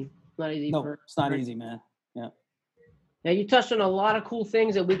not easy. Not easy. No, it's not easy, man. Yeah. Now you touched on a lot of cool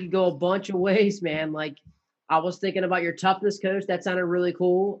things that we could go a bunch of ways, man. Like I was thinking about your toughness coach. That sounded really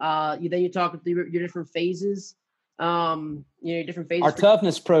cool. Then you talk through your different phases. Different phases. Our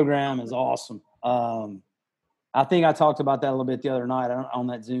toughness program is awesome. I think I talked about that a little bit the other night on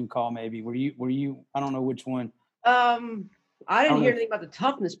that Zoom call. Maybe were you? I don't know which one. I didn't hear anything about the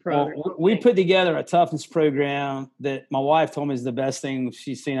toughness program. Well, we put together a toughness program that my wife told me is the best thing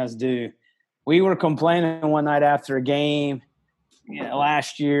she's seen us do. We were complaining one night after a game,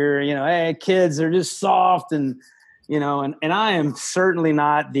 last year, hey, kids are just soft and I am certainly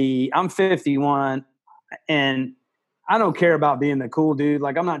not I'm 51 and I don't care about being the cool dude.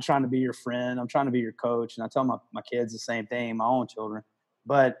 Like, I'm not trying to be your friend. I'm trying to be your coach. And I tell my kids the same thing, my own children.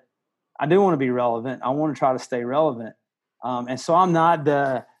 But I do want to be relevant. I want to try to stay relevant. And so I'm not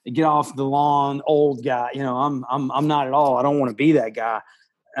the get off the lawn old guy. I'm not at all. I don't want to be that guy.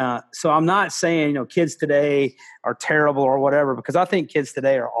 So I'm not saying, kids today are terrible or whatever, because I think kids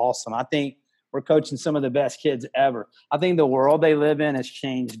today are awesome. I think we're coaching some of the best kids ever. I think the world they live in has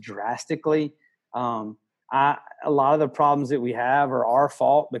changed drastically. A lot of the problems that we have are our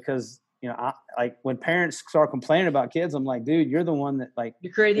fault because, when parents start complaining about kids, I'm like, dude, you're the one that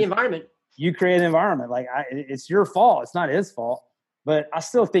you create the environment. You create an environment. It's your fault. It's not his fault. But I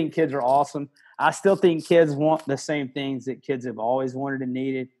still think kids are awesome. I still think kids want the same things that kids have always wanted and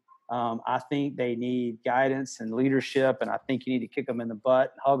needed. I think they need guidance and leadership, and I think you need to kick them in the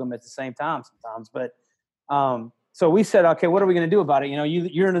butt and hug them at the same time sometimes. But so we said, okay, what are we going to do about it?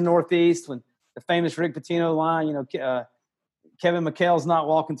 You're in the Northeast when the famous Rick Pitino line, Kevin McHale's not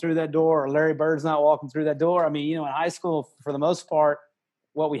walking through that door or Larry Bird's not walking through that door. I mean, in high school, for the most part,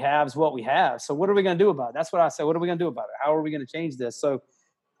 what we have is what we have. So what are we going to do about it? That's what I said. What are we going to do about it? How are we going to change this? So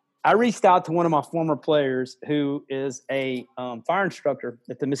I reached out to one of my former players who is a fire instructor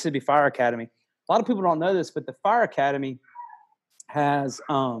at the Mississippi Fire Academy. A lot of people don't know this, but the Fire Academy has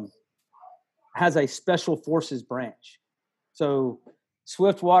a special forces branch. So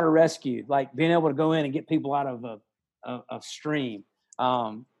swift water rescue, like being able to go in and get people out of a stream.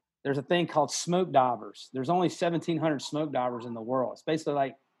 There's a thing called smoke divers. There's only 1,700 smoke divers in the world. It's basically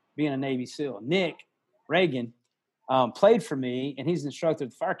like being a Navy SEAL. Nick Reagan played for me, and he's an instructor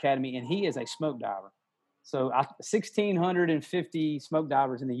at the Fire Academy, and he is a smoke diver. So 1,650 smoke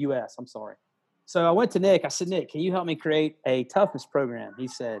divers in the U.S., I'm sorry. So I went to Nick. I said, Nick, can you help me create a toughness program? He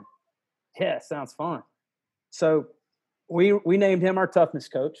said, yeah, sounds fun. So we named him our toughness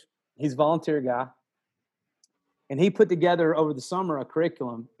coach. He's a volunteer guy. And he put together over the summer a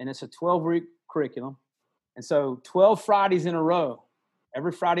curriculum, and it's a 12-week curriculum. And so 12 Fridays in a row,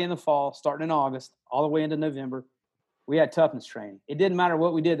 every Friday in the fall, starting in August, all the way into November, we had toughness training. It didn't matter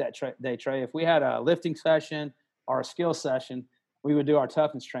what we did that day, Trey. If we had a lifting session or a skill session, we would do our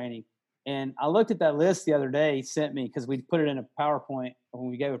toughness training. And I looked at that list the other day he sent me because we put it in a PowerPoint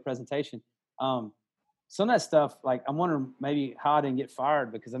when we gave a presentation. Some of that stuff, I'm wondering maybe how I didn't get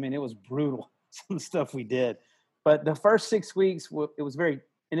fired because, it was brutal, some of the stuff we did. But the first 6 weeks, it was very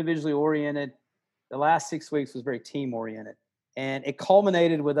individually oriented. The last 6 weeks was very team oriented. And it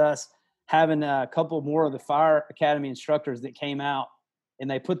culminated with us having a couple more of the Fire Academy instructors that came out, and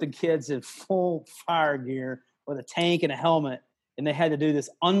they put the kids in full fire gear with a tank and a helmet. And they had to do this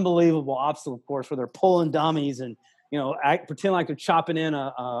unbelievable obstacle course where they're pulling dummies and, pretend like they're chopping in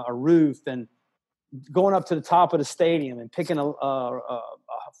a roof and going up to the top of the stadium and picking a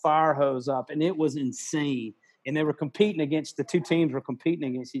fire hose up. And it was insane. And they were competing against the two teams were competing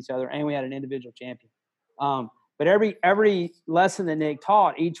against each other, and we had an individual champion. But every lesson that Nick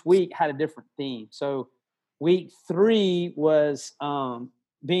taught each week had a different theme. So week 3 was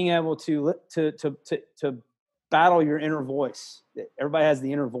being able to battle your inner voice. Everybody has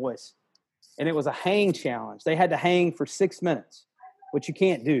the inner voice, and it was a hang challenge. They had to hang for 6 minutes, which you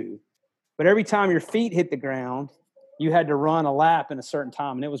can't do. But every time your feet hit the ground, you had to run a lap in a certain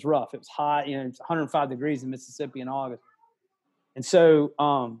time, and it was rough. It was hot, it's 105 degrees in Mississippi in August. And so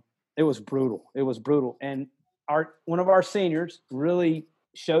it was brutal. It was brutal. And one of our seniors really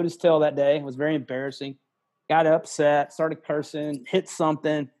showed his tail that day. It was very embarrassing. Got upset, started cursing, hit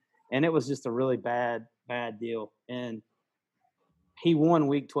something, and it was just a really bad bad deal, and he won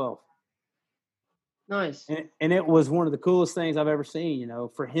week 12. Nice. And it was one of the coolest things I've ever seen, you know,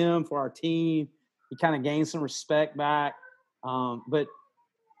 for him, for our team. He kind of gained some respect back. But,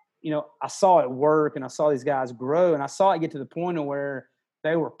 you know, I saw it work and I saw these guys grow and I saw it get to the point of where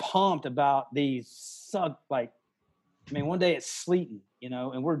they were pumped about these one day it's sleeting, you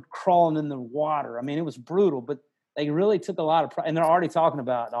know, and we're crawling in the water. I mean, it was brutal, but they really took a lot of pride and they're already talking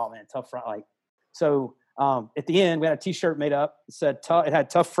about, oh man, tough Friday. At the end, we had a t-shirt made up. It had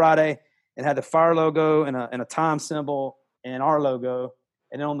Tough Friday. It had the fire logo and a time symbol and our logo.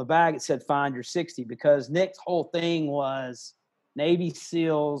 And then on the back, it said, find your 60, because Nick's whole thing was Navy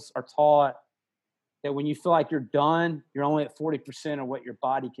SEALs are taught that when you feel like you're done, you're only at 40% of what your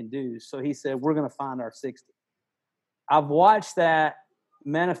body can do. So he said, we're going to find our 60. I've watched that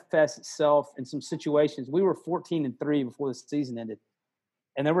manifest itself in some situations. We were 14-3 before the season ended.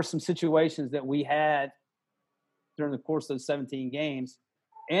 And there were some situations that we had during the course of those 17 games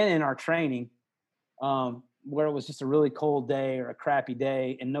and in our training where it was just a really cold day or a crappy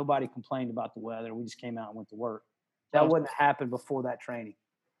day and nobody complained about the weather. We just came out and went to work. That wouldn't have happened before that training.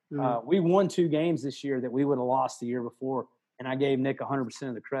 Mm-hmm. We won 2 games this year that we would have lost the year before, and I gave Nick 100%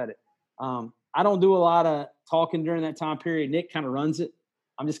 of the credit. I don't do a lot of talking during that time period. Nick kind of runs it.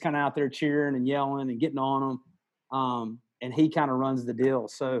 I'm just kind of out there cheering and yelling and getting on him. And he kind of runs the deal.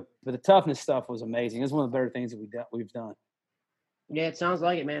 So, but the toughness stuff was amazing. It's one of the better things that we've done. Yeah, it sounds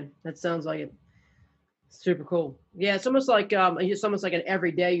like it, man. That sounds like it. Super cool. Yeah, it's almost like an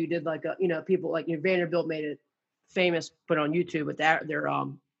every day you did like people like Vanderbilt made it famous, put on YouTube with their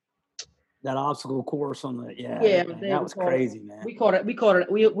that obstacle course on the that was crazy, man.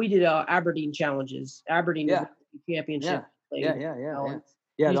 We did Aberdeen challenges. Aberdeen is the championship. The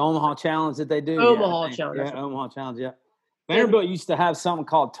Omaha challenge that they do. Omaha challenge. Yeah, Omaha challenge. Yeah. Vanderbilt used to have something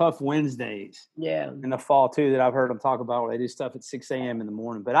called Tough Wednesdays. Yeah. In the fall too, that I've heard them talk about, where they do stuff at 6 a.m. in the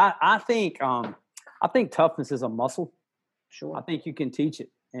morning. But I think toughness is a muscle. Sure. I think you can teach it,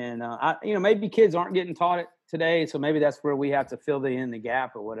 and maybe kids aren't getting taught it today, so maybe that's where we have to fill in the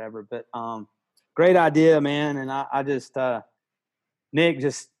gap or whatever. But great idea, man. And I just Nick,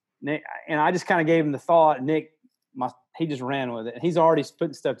 and I just kind of gave him the thought. Nick, he just ran with it. He's already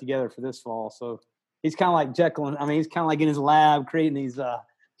putting stuff together for this fall, so he's kind of like Jekyll. He's kind of like in his lab creating these,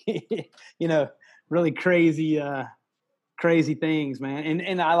 really crazy things, man.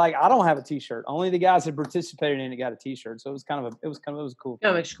 And I don't have a t-shirt. Only the guys that participated in it got a t-shirt. So it was cool.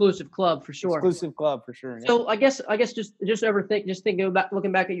 Kind of exclusive club for sure. Exclusive club for sure. Yeah. So I guess thinking about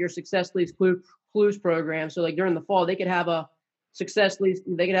looking back at your Success Leagues Clues program. So like during the fall, they could have a Success Leagues.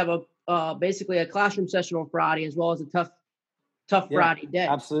 They could have a basically a classroom session on Friday as well as a tough Friday day.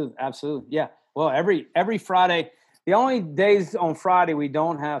 Absolutely. Yeah. Well, every Friday, the only days on Friday we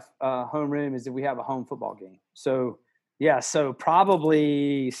don't have homeroom is if we have a home football game. So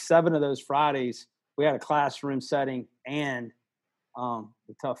probably 7 of those Fridays we had a classroom setting and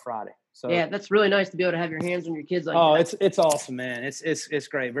the Tough Friday. So yeah, that's really nice to be able to have your hands on your kids like that. It's awesome, man. It's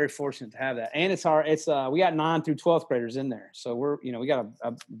great. Very fortunate to have that. And we got 9 through 12th graders in there. So we got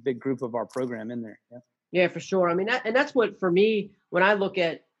a big group of our program in there. Yeah. Yeah, for sure. I mean, that's what, for me, when I look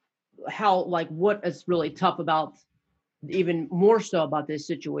at how, like, what is really tough about, even more so about this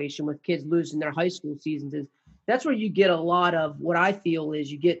situation with kids losing their high school seasons, is that's where you get a lot of what I feel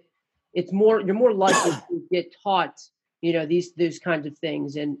is you're more likely to get taught, these kinds of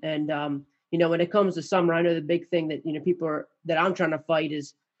things. And when it comes to summer, I know the big thing that, that I'm trying to fight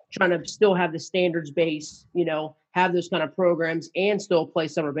is trying to still have the standards base, have those kind of programs and still play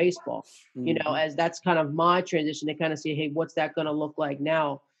summer baseball, as that's kind of my transition to kind of see, hey, what's that going to look like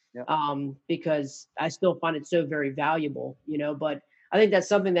now? Yeah. Because I still find it so very valuable, but I think that's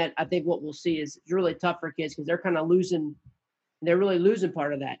something that I think what we'll see is it's really tough for kids because they're really losing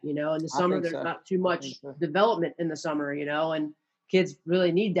part of that, in the summer, there's not too much development in the summer, and kids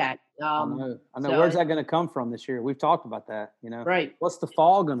really need that. I know. So, where's that going to come from this year? We've talked about that, right. What's the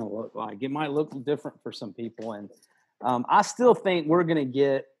fall going to look like? It might look different for some people. And I still think we're going to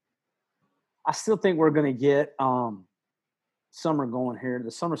get summer going here.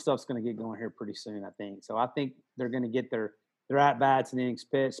 The summer stuff's going to get going here pretty soon, I think. So I think they're going to get their at-bats and innings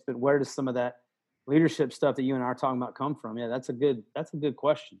pitched. But where does some of that leadership stuff that you and I are talking about come from? Yeah, that's a good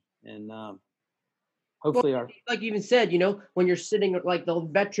question. And hopefully like you even said, when you're sitting, like the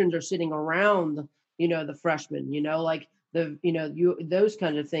veterans are sitting around, the freshmen, like those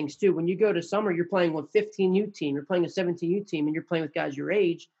kinds of things too. When you go to summer, you're playing with 15U team, you're playing a 17U team, and you're playing with guys your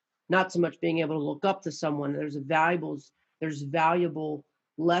age, not so much being able to look up to someone. There's valuable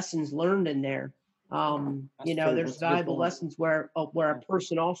lessons learned in there. There's valuable lessons where a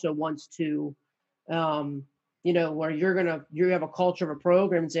person also wants to Where you have a culture of a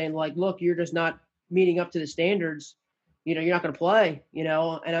program saying like, look, you're just not meeting up to the standards, you're not going to play,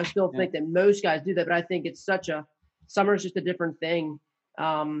 and I still think that most guys do that, but I think it's summer's just a different thing,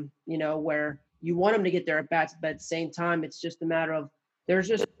 where you want them to get their at bats, but at the same time, it's just a matter of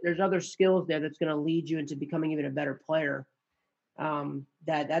there's other skills there that's going to lead you into becoming even a better player.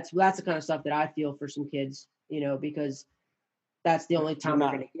 That's the kind of stuff that I feel for some kids, because that's the only time they're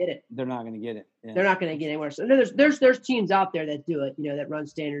going to get it. They're not going to get it. Yeah. They're not going to get anywhere. So there's teams out there that do it, that run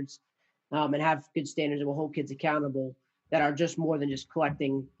standards, and have good standards and will hold kids accountable that are just more than just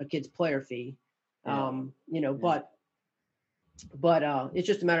collecting a kid's player fee. But it's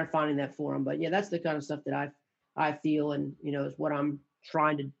just a matter of finding that for them. But yeah, that's the kind of stuff that I feel, and is what I'm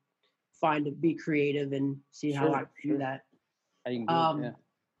trying to find, to be creative and see how I do that. How you can do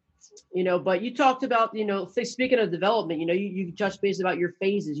it, But you talked about, speaking of development, you touched base about your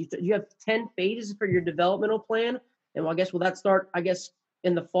phases. You have 10 phases for your developmental plan. And I guess, will that start,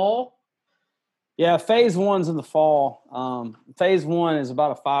 in the fall? Yeah, phase 1's in the fall. Phase 1 is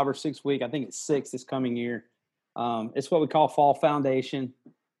about a 5 or 6 week. I think it's 6 this coming year. It's what we call fall foundation.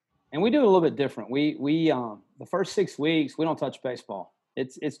 And we do it a little bit different. We the first 6 weeks, we don't touch baseball.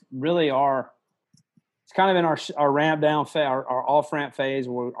 It's really it's kind of in our ramp down phase, our off ramp phase,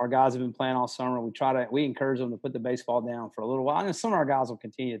 where our guys have been playing all summer. We encourage them to put the baseball down for a little while. And some of our guys will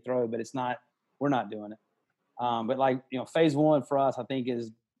continue to throw, but we're not doing it. But phase 1 for us, I think,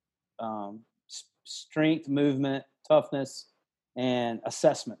 is strength, movement, toughness, and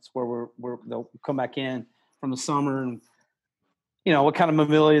assessments, where they'll come back in from the summer and what kind of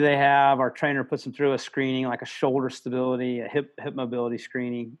mobility they have. Our trainer puts them through a screening, like a shoulder stability, a hip mobility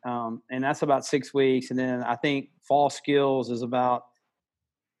screening. And that's about 6 weeks. And then I think fall skills is about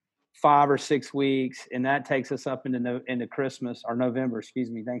 5 or 6 weeks. And that takes us up into Christmas, or November,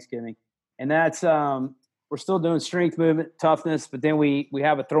 Thanksgiving. And that's, we're still doing strength, movement, toughness, but then we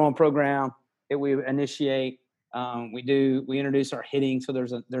have a throwing program that we initiate. We introduce our hitting. So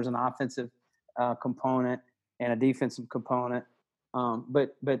there's an offensive component and a defensive component.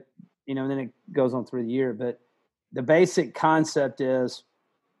 But then it goes on through the year. But the basic concept is,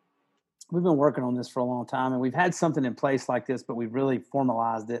 we've been working on this for a long time, and we've had something in place like this, but we've really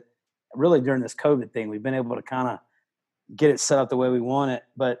formalized it really during this COVID thing. We've been able to kind of get it set up the way we want it.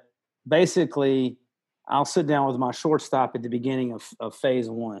 But basically, I'll sit down with my shortstop at the beginning of phase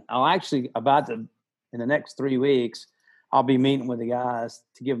 1. In the next 3 weeks, I'll be meeting with the guys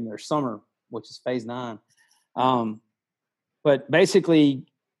to give them their summer, which is phase 9. But basically,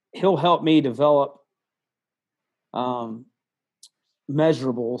 he'll help me develop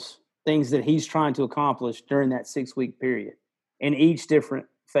measurables, things that he's trying to accomplish during that 6 week period in each different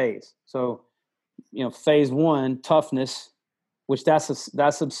phase. So, phase 1, toughness, which that's a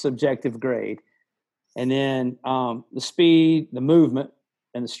subjective grade. And then the speed, the movement,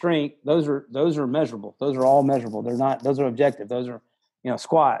 and the strength, those are measurable. Those are all measurable. Those are objective. Those are,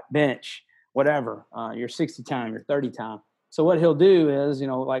 squat, bench, whatever, your 60 time, your 30 time. So what he'll do is,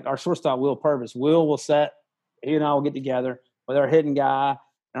 like our shortstop, Will Purvis, will set, he and I will get together with our hitting guy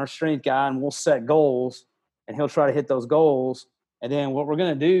and our strength guy, and we'll set goals, and he'll try to hit those goals. And then what we're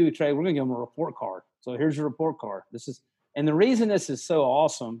going to do, Trey, we're going to give him a report card. So here's your report card. And the reason this is so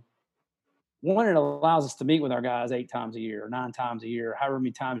awesome, one, it allows us to meet with our guys 8 times a year or 9 times a year, however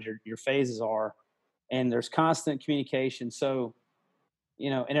many times your phases are. And there's constant communication. So,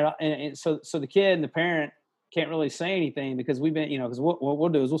 so the kid and the parent can't really say anything, because we've been, because what we'll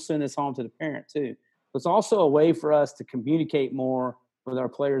do is we'll send this home to the parent too. It's also a way for us to communicate more with our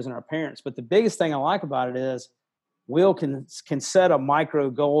players and our parents. But the biggest thing I like about it is Will can set a micro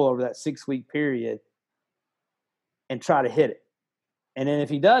goal over that 6 week period and try to hit it. And then if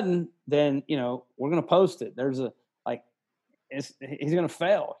he doesn't, then, we're going to post it. He's going to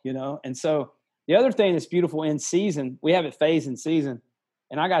fail, And so the other thing that's beautiful in season, we have it phased in season.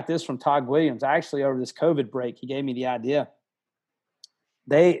 And I got this from Todd Williams. Actually, over this COVID break, he gave me the idea.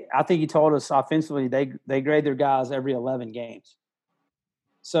 I think he told us offensively, they grade their guys every 11 games.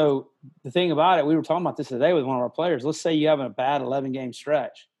 So the thing about it, we were talking about this today with one of our players. Let's say you have a bad 11-game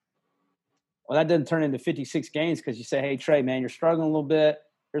stretch. Well, that doesn't turn into 56 games because you say, hey, Trey, man, you're struggling a little bit.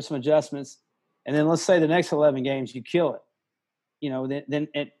 Here's some adjustments. And then let's say the next 11 games you kill it. Then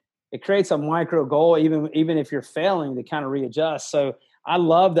it creates a micro goal, even if you're failing, to kind of readjust. So I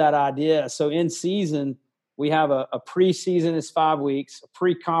love that idea. So in season, we have a preseason is 5 weeks, a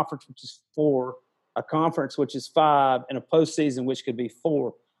pre-conference, which is 4, a conference, which is 5, and a postseason, which could be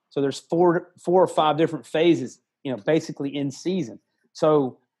 4. So there's 4 or 5 different phases, basically in season.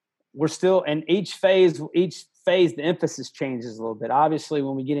 So we're still, and each phase, the emphasis changes a little bit. Obviously,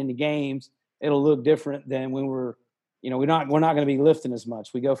 when we get into games, it'll look different than when we're not going to be lifting as much.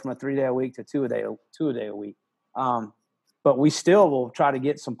 We go from a 3-day a week to two a day a week. But we still will try to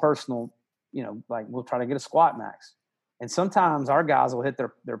get some personal, like we'll try to get a squat max. And sometimes our guys will hit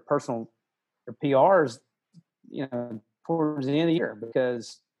their PRs, towards the end of the year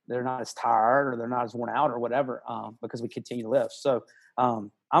because they're not as tired or they're not as worn out or whatever, because we continue to lift. So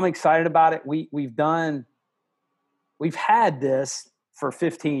I'm excited about it. We've had this for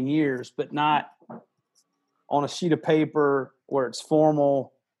 15 years, but not on a sheet of paper where it's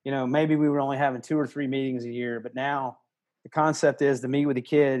formal. Maybe we were only having 2 or 3 meetings a year, but now the concept is to meet with the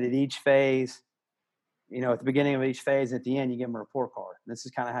kid at each phase, at the beginning of each phase, at the end, you give him a report card. This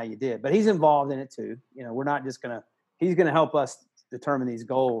is kind of how you did, but he's involved in it too. We're not just he's going to help us determine these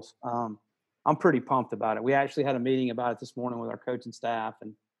goals. I'm pretty pumped about it. We actually had a meeting about it this morning with our coaching staff,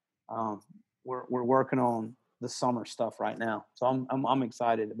 and we're working on the summer stuff right now. So I'm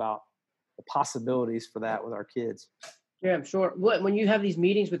excited about the possibilities for that with our kids. Yeah, I'm sure. When you have these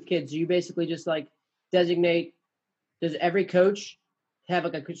meetings with kids, do you basically just like designate? Does every coach have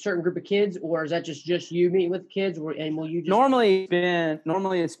like a certain group of kids, or is that just you meeting with kids, and will you just normally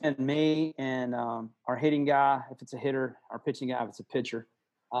it's been me and our hitting guy if it's a hitter, our pitching guy if it's a pitcher,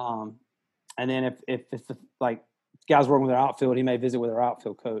 and then if it's like guys working with our outfield, he may visit with our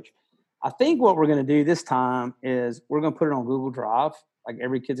outfield coach. I think what we're going to do this time is we're going to put it on Google Drive. Like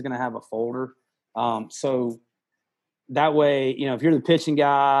every kid's going to have a folder, so that way, if you're the pitching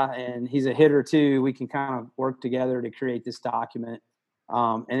guy and he's a hitter too, we can kind of work together to create this document.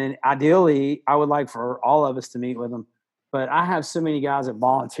 And then ideally, I would like for all of us to meet with them. But I have so many guys that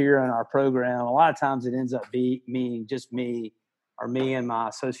volunteer in our program. A lot of times it ends up meaning just me or me and my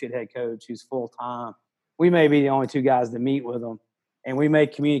associate head coach who's full-time. We may be the only 2 guys to meet with them. And we may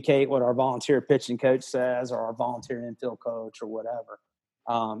communicate what our volunteer pitching coach says or our volunteer infield coach or whatever.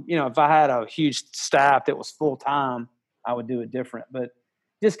 If I had a huge staff that was full-time, I would do it different. But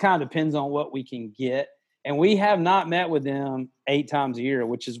just kind of depends on what we can get. And we have not met with them 8 times a year,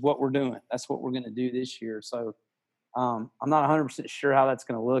 which is what we're doing. That's what we're going to do this year. So I'm not 100% sure how that's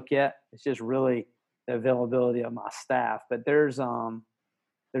going to look yet. It's just really the availability of my staff. But there's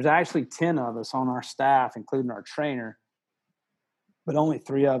actually 10 of us on our staff, including our trainer, but only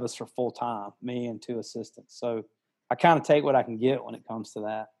 3 of us are full-time, me and 2 assistants. So I kind of take what I can get when it comes to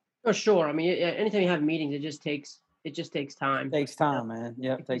that. For sure. I mean, anytime you have meetings, it just takes time. It takes time, man.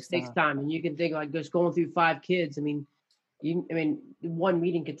 Yeah, it takes time. And you can think like just going through 5 kids. I mean, one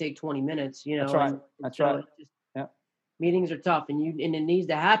meeting could take 20 minutes, That's right. That's right. Meetings are tough and it needs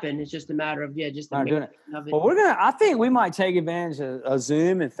to happen. It's just a matter of, just not doing it. Well, I think we might take advantage of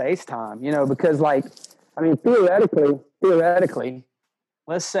Zoom and FaceTime, because theoretically,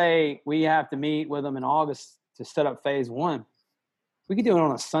 let's say we have to meet with them in August to set up phase 1. We could do it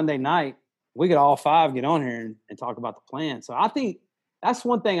on a Sunday night. We could all 5 get on here and talk about the plan. So I think that's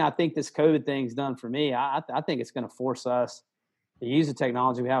one thing I think this COVID thing's done for me. I think it's going to force us to use the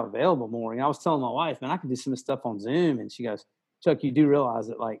technology we have available more. I was telling my wife, man, I could do some of this stuff on Zoom. And she goes, Chuck, you do realize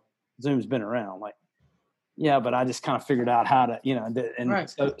that like Zoom's been around. Like, yeah, but I just kind of figured out how to, and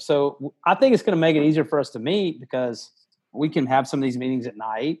right. So I think it's going to make it easier for us to meet because we can have some of these meetings at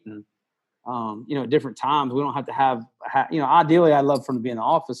night and, at different times. We don't have to have, ideally I'd love for them to be in the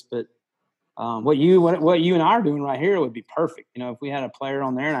office, but what you and I are doing right here would be perfect. If we had a player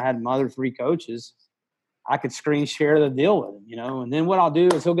on there and I had my other 3 coaches, I could screen share the deal with him, and then what I'll do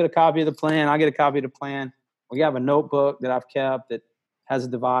is he'll get a copy of the plan. I'll get a copy of the plan. We have a notebook that I've kept that has the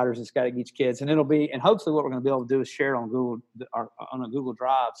dividers. It's got each kid's, and hopefully what we're going to be able to do is share it on Google or on a Google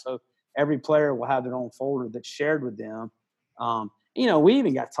Drive. So every player will have their own folder that's shared with them. We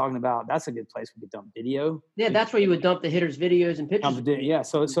even got talking about that's a good place we could dump video. Yeah, that's where you would dump the hitters' videos and pictures. Yeah,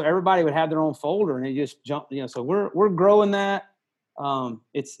 so everybody would have their own folder, and they just jump. So we're growing that.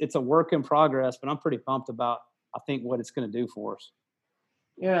 It's a work in progress, but I'm pretty pumped about I think what it's going to do for us.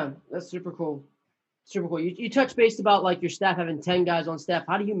 Yeah, that's super cool. Super cool. You touched base about like your staff having 10 guys on staff.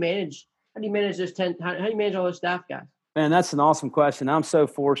 How do you manage those 10? How do you manage all those staff guys? Man, that's an awesome question. I'm so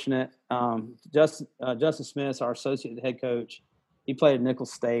fortunate. Justin Smith, our associate head coach, he played at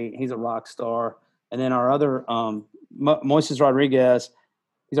Nicholls State. He's a rock star. And then our other Moises Rodriguez,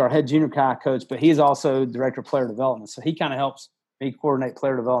 he's our head junior high coach, but he's also director of player development. So he kind of helps me coordinate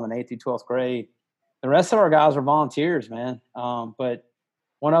player development 8th through 12th grade. The rest of our guys are volunteers, man. But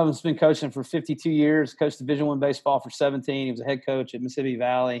one of them's been coaching for 52 years, coached Division I baseball for 17. He was a head coach at Mississippi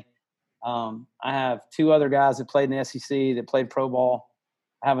Valley. I have 2 other guys that played in the SEC that played pro ball.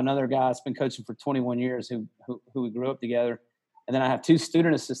 I have another guy that's been coaching for 21 years who we grew up together. And then I have 2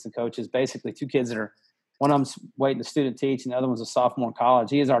 student assistant coaches, basically 2 kids that one of them's waiting to student teach, and the other one's a sophomore in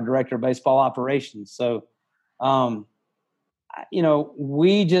college. He is our director of baseball operations. So,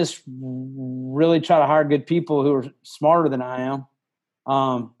 we just really try to hire good people who are smarter than I am.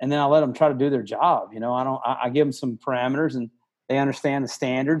 And then I let them try to do their job. I give them some parameters and they understand the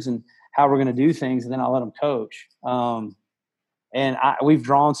standards and how we're going to do things. And then I let them coach. We've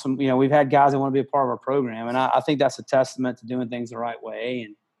drawn some, we've had guys that want to be a part of our program. And I think that's a testament to doing things the right way.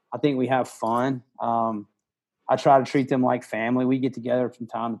 And I think we have fun. I try to treat them like family. We get together from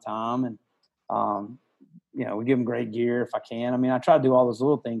time to time and, we give them great gear if I can. I mean, I try to do all those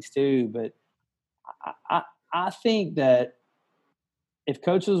little things too, but I think that if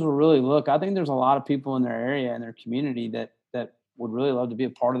coaches will really look, I think there's a lot of people in their area and their community that would really love to be a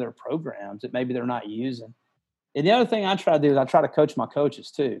part of their programs that maybe they're not using. And the other thing I try to do is I try to coach my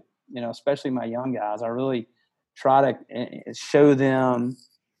coaches too, especially my young guys. I really try to show them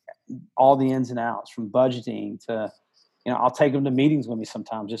all the ins and outs from budgeting to, I'll take them to meetings with me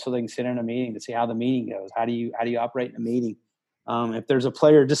sometimes just so they can sit in a meeting to see how the meeting goes. How do you operate in a meeting? If there's a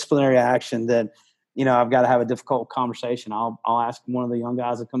player disciplinary action that, I've got to have a difficult conversation, I'll ask one of the young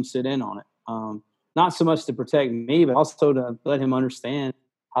guys to come sit in on it. Not so much to protect me, but also to let him understand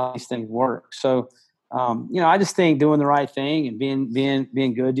how these things work. So, I just think doing the right thing and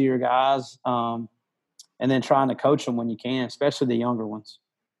being good to your guys, and then trying to coach them when you can, especially the younger ones.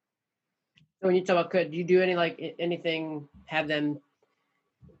 So when you talk about do you do anything, have them,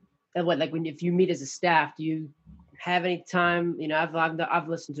 if you meet as a staff, do you have any time, I've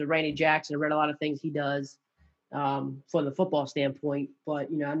listened to Randy Jackson, I've read a lot of things he does from the football standpoint, but,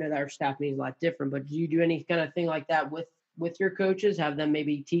 I know that our staff meeting is a lot different, but do you do any kind of thing like that with your coaches, have them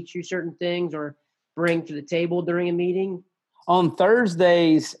maybe teach you certain things or bring to the table during a meeting? On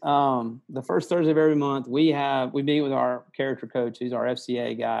Thursdays, the first Thursday of every month, we meet with our character coach, who's our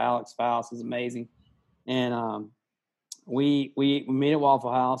FCA guy. Alex Faust is amazing. And we meet at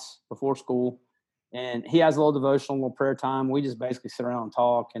Waffle House before school. And he has a little devotional, a little prayer time. We just basically sit around and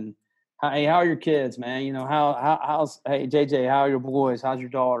talk. And, hey, how are your kids, man? Hey, JJ, how are your boys? How's your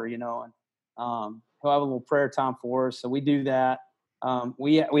daughter? And he'll have a little prayer time for us. So we do that.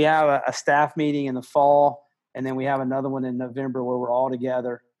 We have a staff meeting in the fall. And then we have another one in November where we're all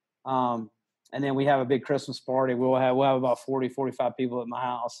together. And then we have a big Christmas party. We'll have about 40, 45 people at my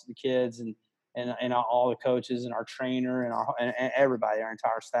house, the kids and all the coaches and our trainer and everybody, our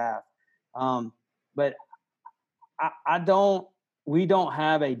entire staff. But we don't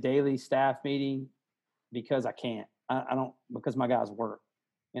have a daily staff meeting because I can't. I don't, because my guys work.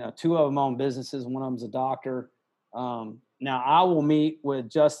 Two of them own businesses. One of them's a doctor. Now I will meet with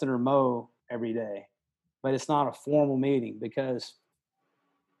Justin or Mo every day, but it's not a formal meeting because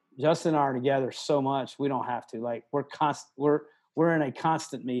Justin and I are together so much. We don't have to. Like we're in a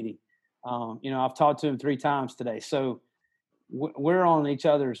constant meeting. I've talked to him 3 times today, so we're on each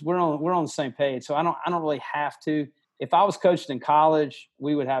other's. We're on the same page. So I don't really have to. If I was coached in college,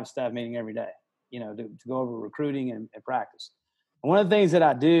 we would have a staff meeting every day. To go over recruiting and practice. And one of the things that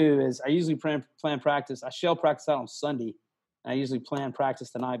I do is I usually plan practice. I shell practice out on Sunday. And I usually plan practice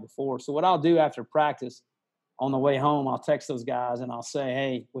the night before. So what I'll do after practice, on the way home, I'll text those guys and I'll say,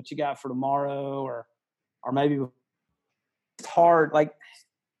 hey, what you got for tomorrow? Or maybe it's hard. Like,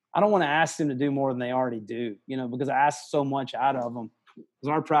 I don't want to ask them to do more than they already do, because I ask so much out of them because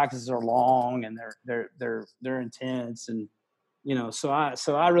our practices are long and they're intense. And, so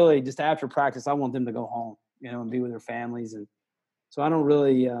I really just after practice, I want them to go home, and be with their families. And so I don't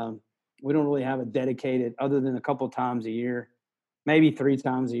really, we don't really have a dedicated, other than a couple of times a year, maybe 3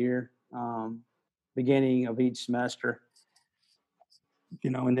 times a year, beginning of each semester,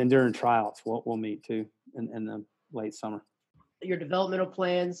 and then during tryouts, we'll meet too in the late summer. Your developmental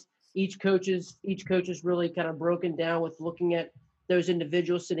plans, each coach is really kind of broken down with looking at those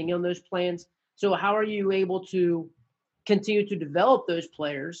individuals sitting on those plans. So how are you able to continue to develop those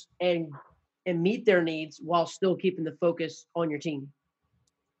players and meet their needs while still keeping the focus on your team?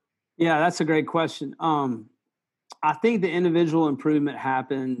 Yeah, that's a great question. I think the individual improvement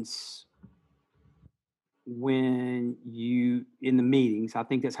happens when in the meetings. I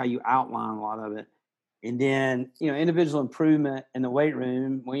think that's how you outline a lot of it. And then, individual improvement in the weight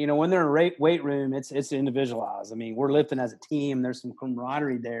room, when they're in weight room, it's individualized. I mean, we're lifting as a team. There's some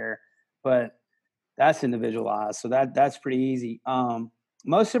camaraderie there, but that's individualized. So that's pretty easy.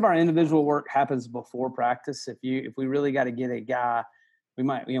 Most of our individual work happens before practice. If we really got to get a guy, we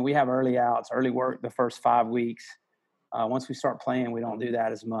might, we have early outs, early work the first 5 weeks. Once we start playing, we don't do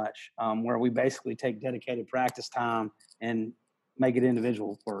that as much, where we basically take dedicated practice time and make it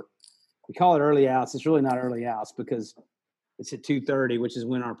individual work. We call it early outs. It's really not early outs because it's at 2:30, which is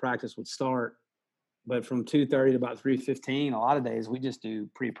when our practice would start. but from 2:30 to about 3:15, a lot of days we just do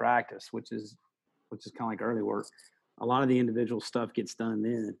pre-practice, which is kind of like early work. A lot of the individual stuff gets done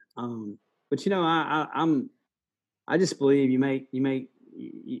then. But I just believe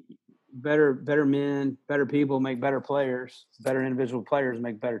better men, better people make better players, better individual players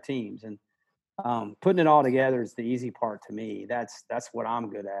make better teams, and putting it all together is the easy part to me. That's what I'm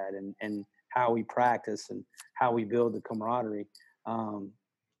good at, and how we practice and how we build the camaraderie. Um,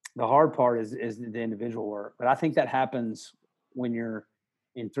 the hard part is the individual work, but I think that happens when you're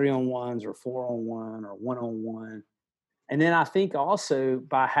in 3-on-1s or 4-on-1 or 1-on-1. And then I think also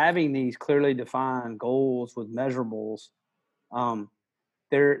by having these clearly defined goals with measurables, um,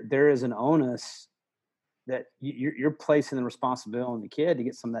 there is an onus that you're placing the responsibility on the kid to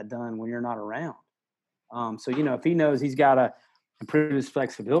get some of that done when you're not around. So if he knows he's got to improve his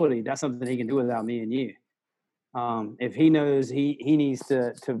flexibility, that's something he can do without me and you. If he knows he needs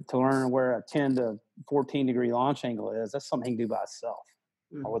to learn where a 10 to 14 degree launch angle is, that's something he can do by himself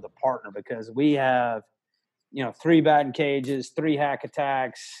or with a partner, because we have 3 batting cages, 3 hack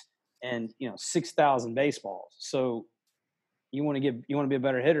attacks, and 6,000 baseballs. So you want to be a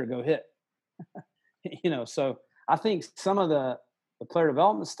better hitter, go hit. So I think some of the player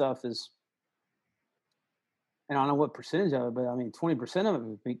development stuff is, and I don't know what percentage of it, but I mean 20%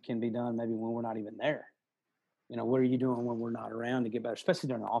 of it can be done maybe when we're not even there. What are you doing when we're not around to get better, especially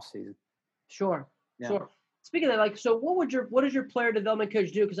during the off season? Sure. Yeah. Sure. Speaking of that, so what does your player development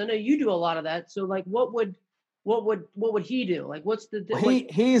coach do? Because I know you do a lot of that. So what would he do? Like, what's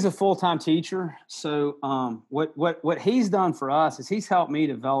he's a full-time teacher. So what he's done for us is he's helped me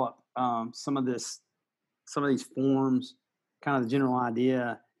develop some of these forms, kind of the general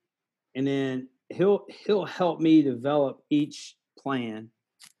idea, and then he'll help me develop each plan.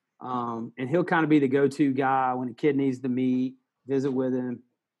 And he'll kind of be the go-to guy when a kid needs to meet, visit with him.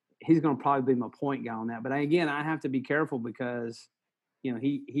 He's going to probably be my point guy on that. But again, I have to be careful because,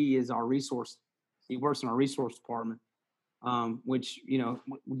 he is our resource. He works in our resource department, which,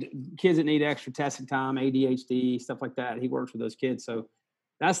 kids that need extra testing time, ADHD, stuff like that. He works with those kids. So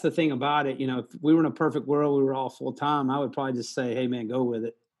that's the thing about it. If we were in a perfect world, we were all full time, I would probably just say, hey man, go with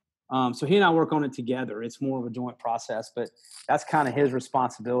it. So he and I work on it together. It's more of a joint process, but that's kind of his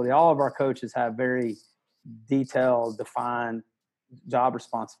responsibility. All of our coaches have very detailed, defined job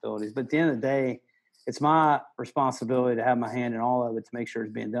responsibilities. But at the end of the day, it's my responsibility to have my hand in all of it to make sure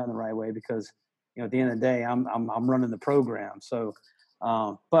it's being done the right way, because, at the end of the day, I'm running the program. So,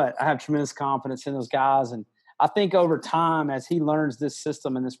 but I have tremendous confidence in those guys. And I think over time, as he learns this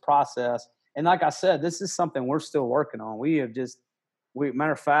system and this process, and like I said, this is something we're still working on.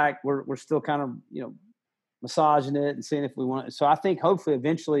 Matter of fact, we're still kind of, massaging it and seeing if we want it. So I think hopefully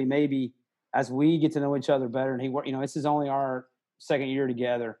eventually, maybe as we get to know each other better and this is only our second year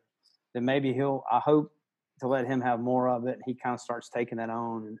together, then maybe I hope to let him have more of it. And he kind of starts taking that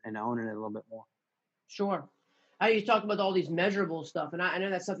on and owning it a little bit more. Sure. You talk about all these measurable stuff, and I know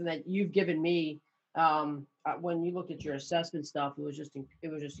that's something that you've given me when you looked at your assessment stuff. It was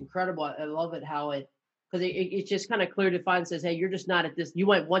just incredible. I love it how because it's just kind of clear defined, says, hey, you're just not at this, you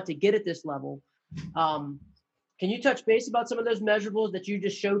might want to get at this level. Can you touch base about some of those measurables that you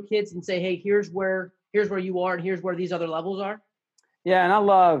just show kids and say, hey, here's where you are and here's where these other levels are? Yeah. And I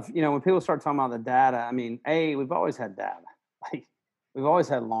love, when people start talking about the data, I mean, we've always had data. Like, we've always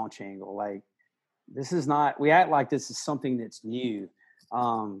had launch angle. Like, this is not, we act like this is something that's new.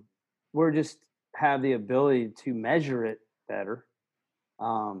 We're just have the ability to measure it better.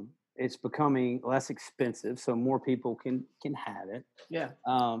 It's becoming less expensive, so more people can have it. Yeah.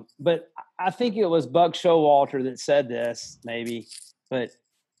 But I think it was Buck Showalter that said this, maybe. But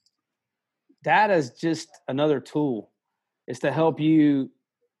data is just another tool. It's to help you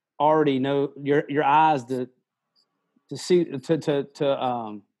already know your eyes to see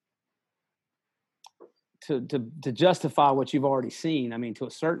to justify what you've already seen. I mean, to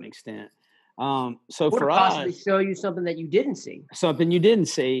a certain extent. So for us, possibly show you something that you didn't see. Something you didn't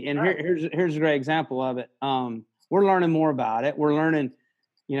see, and right. Here's a great example of it. We're learning more about it. We're learning.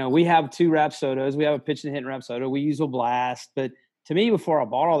 We have 2 Rapsodos. We have a pitch and hit Rapsodo. We use a blast. But to me, before I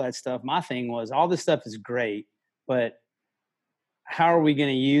bought all that stuff, my thing was all this stuff is great, but how are we going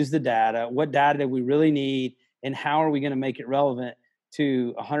to use the data? What data do we really need, and how are we going to make it relevant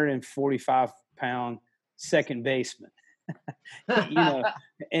to a 145-pound second baseman?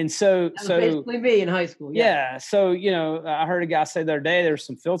 And so basically me in high school. Yeah. So, I heard a guy say the other day, there's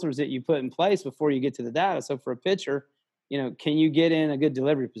some filters that you put in place before you get to the data. So for a pitcher, can you get in a good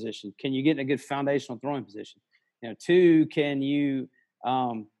delivery position? Can you get in a good foundational throwing position? 2, can you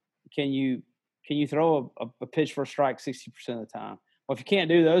throw a pitch for a strike 60% of the time? Well, if you can't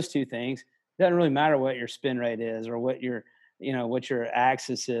do those 2 things, doesn't really matter what your spin rate is or what your, what your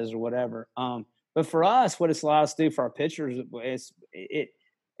axis is or whatever. But for us, what it's allowed us to do for our pitchers is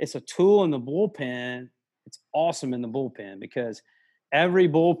it's a tool in the bullpen. It's awesome in the bullpen because every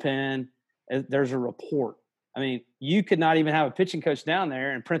bullpen, there's a report. I mean, you could not even have a pitching coach down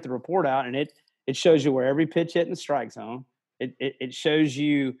there and print the report out, and it shows you where every pitch hit in the strike zone. It shows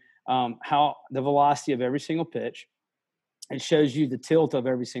you how the velocity of every single pitch. It shows you the tilt of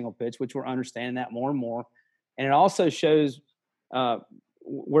every single pitch, which we're understanding that more and more. And it also shows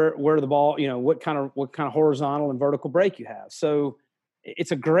where the ball, what kind of horizontal and vertical break you have. So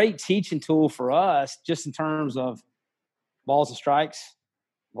it's a great teaching tool for us, just in terms of balls and strikes,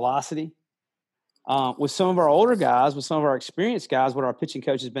 velocity. With some of our older guys, with some of our experienced guys, what our pitching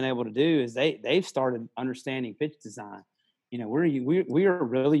coach has been able to do is they've started understanding pitch design. We are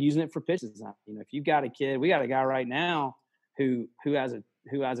really using it for pitch design. If you've got a kid, we got a guy right now who has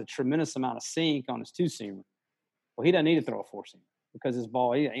a tremendous amount of sink on his two-seamer. Well, he doesn't need to throw a four-seamer because his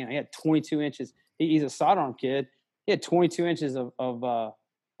ball, he had 22 inches. He's a sidearm kid. He had 22 inches of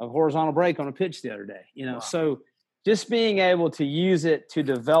horizontal break on a pitch the other day. Wow. So just being able to use it to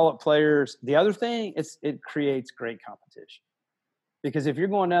develop players. The other thing, it creates great competition. Because if you're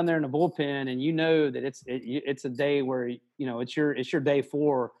going down there in the bullpen and you know that it's a day where it's your day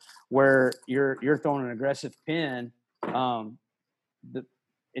 4 where you're throwing an aggressive pin,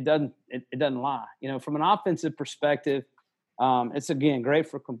 it doesn't lie. From an offensive perspective, it's again great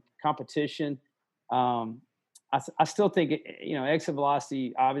for competition. I still think exit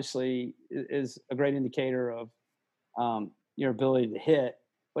velocity obviously is a great indicator of your ability to hit,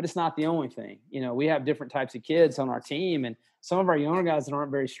 but it's not the only thing. We have different types of kids on our team, and some of our younger guys that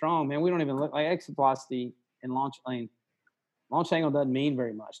aren't very strong, man, we don't even look like exit velocity and launch angle doesn't mean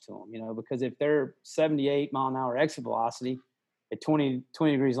very much to them, because if they're 78 mile an hour exit velocity at 20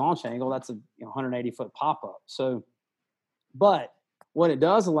 degrees launch angle, that's a 180-foot pop up. So, but what it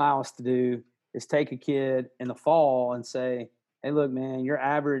does allow us to do is take a kid in the fall and say, hey, look, man, your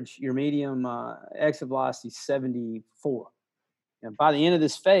medium exit velocity is 74. And by the end of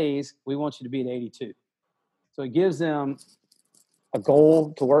this phase, we want you to be at 82. So it gives them a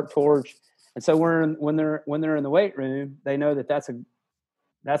goal to work towards. And so when they're in the weight room, they know that that's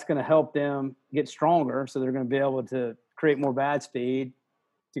going to help them get stronger. So they're going to be able to create more bad speed,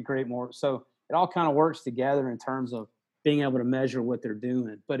 to create more. So it all kind of works together in terms of being able to measure what they're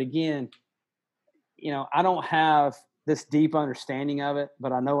doing. But again, I don't have this deep understanding of it,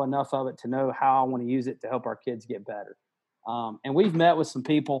 but I know enough of it to know how I want to use it to help our kids get better. And we've met with some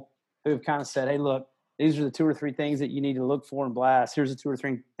people who have kind of said, hey, look, these are the 2 or 3 things that you need to look for in Blast. Here's the 2 or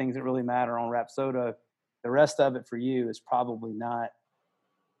 3 things that really matter on Rapsodo. The rest of it for you is probably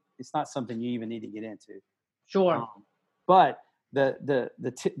it's not something you even need to get into. Sure. But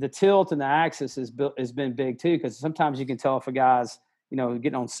the tilt and the axis has been big too, because sometimes you can tell if a guy's,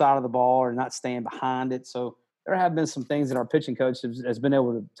 getting on the side of the ball or not staying behind it. So there have been some things that our pitching coach has been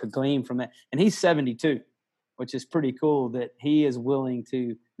able to glean from that. And he's 72, which is pretty cool that he is willing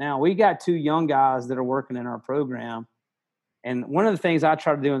to. Now, we got 2 young guys that are working in our program. And one of the things I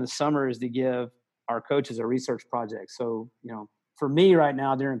try to do in the summer is to give our coaches a research project. So, for me right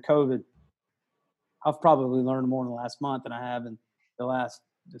now during COVID, I've probably learned more in the last month than I have in the last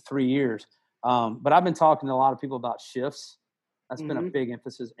 3 years. But I've been talking to a lot of people about shifts. That's been a big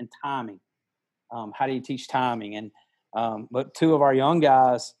emphasis, and timing. How do you teach timing? And but 2 of our young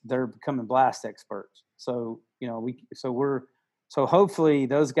guys, they're becoming Blast experts. So so hopefully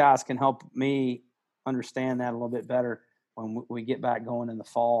those guys can help me understand that a little bit better when we get back going in the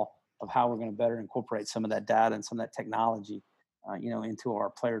fall, of how we're going to better incorporate some of that data and some of that technology, into our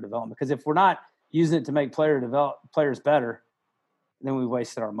player development. Because if we're not using it to make players better, then we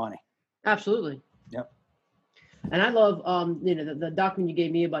wasted our money. Absolutely. Yep. And I love, the document you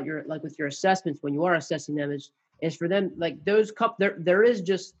gave me about with your assessments when you are assessing them is for them, like those there is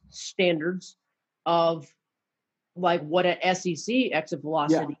just standards of like what an SEC exit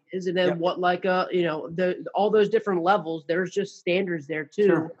velocity is, and then what all those different levels. There's just standards there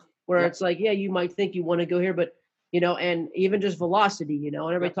too, where it's like, you might think you want to go here, but and even just velocity, and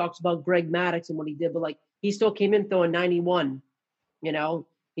everybody talks about Greg Maddux and what he did, but like he still came in throwing 91.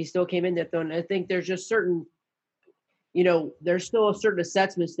 He still came in there throwing. I think there's just certain. There's still a certain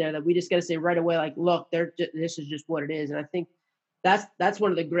assessments there that we just got to say right away, like, look, this is just what it is. And I think that's one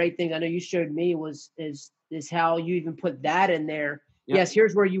of the great things I know you showed me is how you even put that in there. Yep. Yes,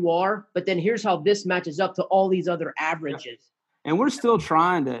 here's where you are, but then here's how this matches up to all these other averages. Yep. And we're still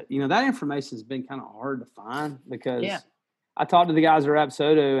trying to, that information has been kind of hard to find, because I talked to the guys at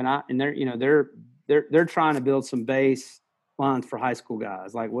Rapsodo, and they're trying to build some base lines for high school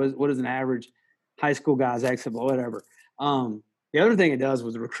guys. Like what is an average high school guy's exit, whatever. The other thing it does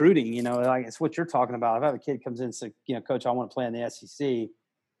with recruiting, like it's what you're talking about. If I have a kid comes in and says, coach, I want to play in the SEC.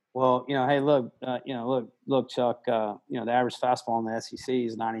 Well, hey, look, Chuck, the average fastball in the SEC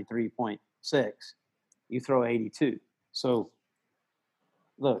is 93.6. You throw 82. So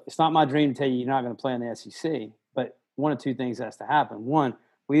look, it's not my dream to tell you you're not going to play in the SEC, but one of two things has to happen. One,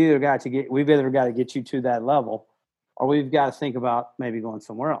 we've either got to get you to that level, or we've got to think about maybe going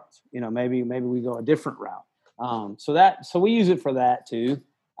somewhere else. Maybe we go a different route. So we use it for that too.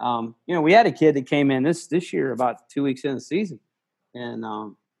 We had a kid that came in this year about 2 weeks into the season, and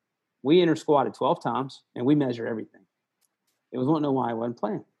we inter-squatted 12 times, and we measure everything. It was wanting to know why I wasn't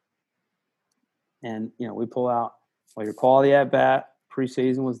playing. And we pull out, well, your quality at bat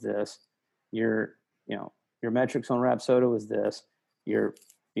preseason was this, your metrics on Rapsodo was this, your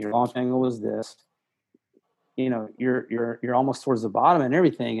launch angle was this. You're almost towards the bottom and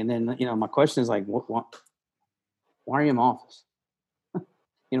everything. And then my question is like, why are you in my office?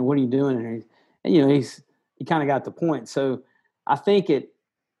 What are you doing? And he kind of got the point. So I think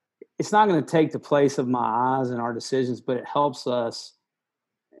it's not going to take the place of my eyes and our decisions, but it helps us.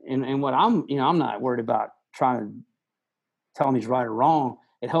 And what I'm not worried about trying to tell him he's right or wrong.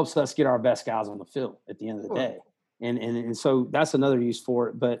 It helps us get our best guys on the field at the end of the day. And so that's another use for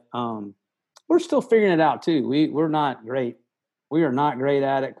it. But we're still figuring it out too. We're not great. We are not great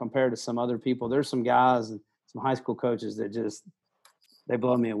at it compared to some other people. There's some guys and some high school coaches that they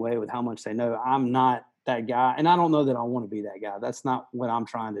blow me away with how much they know. I'm not that guy, and I don't know that I want to be that guy. That's not what I'm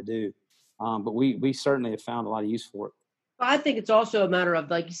trying to do. But we certainly have found a lot of use for it. I think it's also a matter of,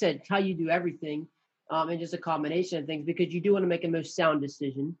 like you said, how you do everything, and just a combination of things, because you do want to make a most sound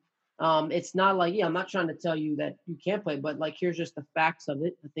decision. It's not like, I'm not trying to tell you that you can't play, but like, here's just the facts of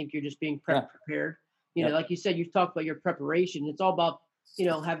it. I think you're just being prepared. Like you said, you've talked about your preparation. It's all about,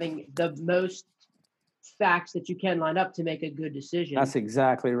 having the most facts that you can line up to make a good decision. That's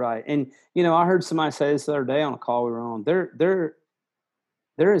exactly right. And, I heard somebody say this the other day on a call we were on. There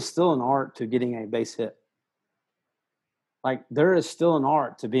is still an art to getting a base hit. Like, there is still an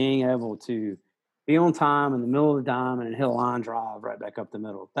art to being able to be on time in the middle of the diamond and hit a line drive right back up the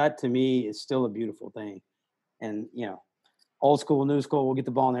middle. That to me is still a beautiful thing. And, old school, new school, we'll get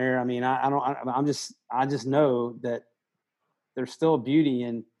the ball in the air. I mean, I just know that there's still a beauty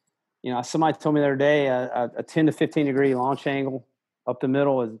in, somebody told me the other day a 10 to 15 degree launch angle up the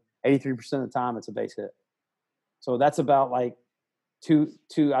middle is 83% of the time it's a base hit. So that's about like two.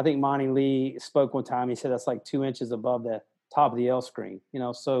 I think Monty Lee spoke one time. He said that's like 2 inches above the top of the L screen.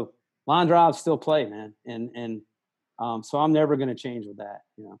 So line drives still play, man, and so I'm never going to change with that.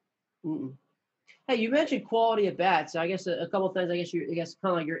 Mm-mm. Hey, you mentioned quality at bats. So I guess a couple of things. I guess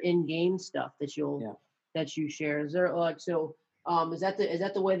kind of like your in-game stuff that you share. Is there is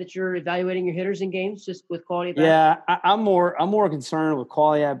that the way that you're evaluating your hitters in games, just with quality at bats? Yeah, I'm more concerned with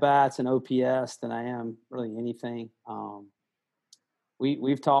quality at bats and OPS than I am really anything.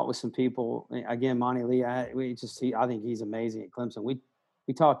 We've talked with some people. Again, Monty Lee. I think he's amazing at Clemson. We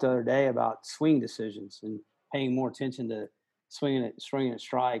talked the other day about swing decisions and paying more attention to swinging at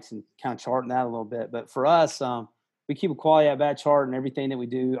strikes and kind of charting that a little bit. But for us, we keep a quality at bat chart and everything that we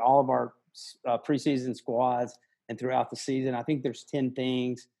do, all of our preseason squads and throughout the season. I think there's 10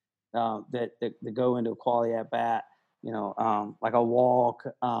 things that go into a quality at bat. Like a walk,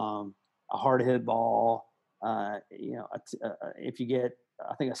 a hard hit ball. If you get,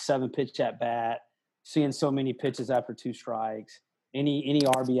 I think, a 7-pitch at bat, seeing so many pitches after 2 strikes, any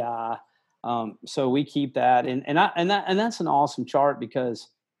RBI. So we keep that, and that's an awesome chart because,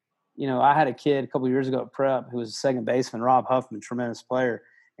 I had a kid a couple of years ago at prep who was a second baseman, Rob Huffman, tremendous player,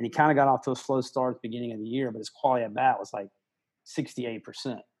 and he kind of got off to a slow start at the beginning of the year, but his quality at bat was like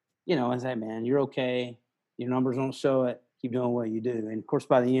 68%. And say, man, you're okay. Your numbers don't show it. Keep doing what you do. And of course,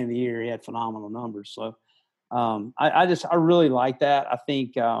 by the end of the year, he had phenomenal numbers. So I really like that. I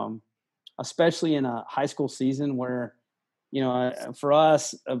think, especially in a high school season where, for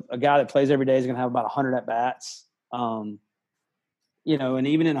us, a guy that plays every day is going to have about 100 at bats. And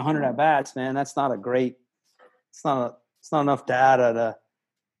even in 100 at bats, man, that's not it's not enough data to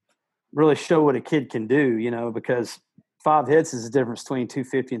really show what a kid can do, because 5 hits is the difference between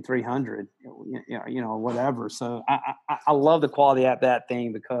 250 and 300, whatever. So I love the quality at bat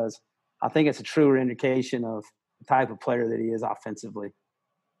thing because I think it's a truer indication of the type of player that he is offensively.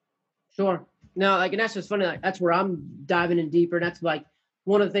 Sure. No, and that's just funny. Like, that's where I'm diving in deeper. That's like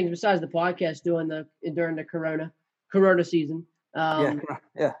one of the things besides the podcast during the Corona season.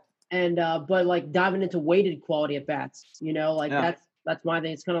 Yeah. And but like diving into weighted quality at bats, that's my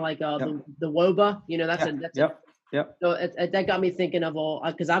thing. It's kind of like the WOBA. Yep. So that got me thinking of all,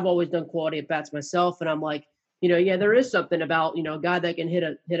 because I've always done quality at bats myself, and I'm like, yeah, there is something about a guy that can hit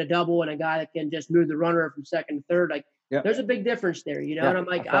a double and a guy that can just move the runner from second to third. Like, Yep. there's a big difference there, Yeah, and I'm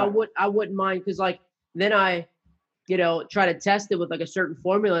like, that's right. I wouldn't mind, because like then I try to test it with like a certain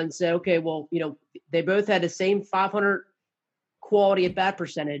formula and say, okay, well, they both had the same 500 quality at bat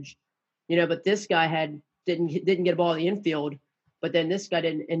percentage, but this guy didn't get a ball in the infield, but then this guy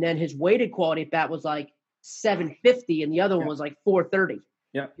didn't, and then his weighted quality at bat was like 750, and the other one Yep. was like 430.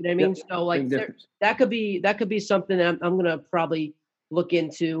 Yep. You know what I mean? Yep. So like Big difference. that could be something that I'm gonna probably look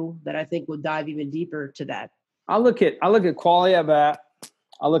into, that I think would dive even deeper to that. I look at quality at bat.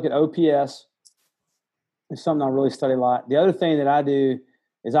 I look at OPS. It's something I really study a lot. The other thing that I do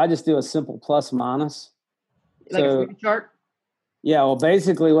is I just do a simple plus minus. Like a So free chart. yeah, well,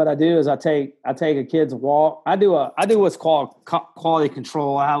 basically what I do is I take a kid's walk. I do what's called quality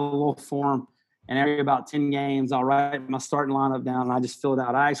control. I have a little form, and every about 10 games, I'll write my starting lineup down, and I just fill it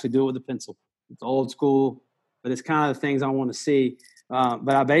out. I actually do it with a pencil. It's old school, but it's kind of the things I want to see. But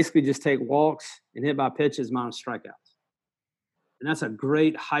I basically just take walks and hit by pitches minus strikeouts, and that's a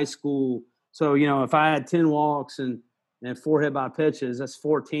great high school. So if I had 10 walks and 4 hit by pitches, that's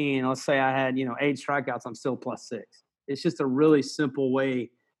 14. Let's say I had 8 strikeouts, I'm still +6. It's just a really simple way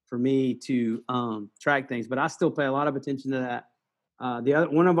for me to track things, but I still pay a lot of attention to that.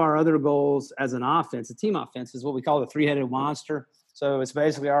 One of our other goals as an offense, a team offense, is what we call the 3-headed monster. So it's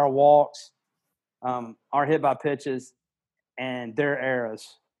basically our walks, our hit by pitches, and their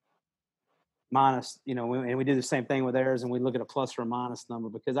errors minus. And we do the same thing with errors, and we look at a plus or a minus number,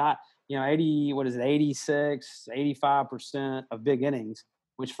 because 86, 85% of big innings,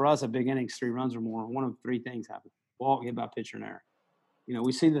 which for us a big innings 3 runs or more, one of 3 things happen: walk, hit by pitch, or an error.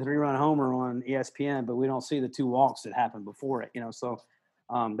 We see the 3-run homer on ESPN, but we don't see the 2 walks that happened before it. So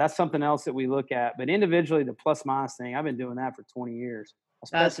that's something else that we look at. But individually, the plus minus thing, I've been doing that for 20 years.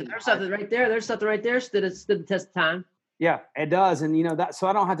 So there's something right there. There's something right there stood the test of time. Yeah, it does, and that. So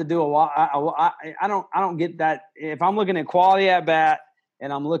I don't have to do a lot. I don't get that. If I'm looking at quality at bat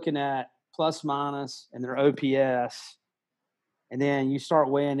and I'm looking at plus minus and their OPS, and then you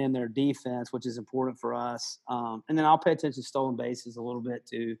start weighing in their defense, which is important for us. And then I'll pay attention to stolen bases a little bit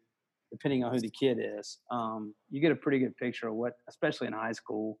too, depending on who the kid is. You get a pretty good picture of what, especially in high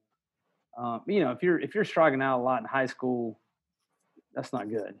school. If you're striking out a lot in high school, that's not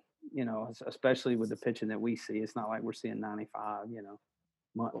good. Especially with the pitching that we see. It's not like we're seeing 95.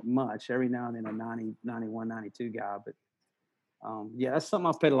 Much every now and then a 90, 91, 92 guy. But that's something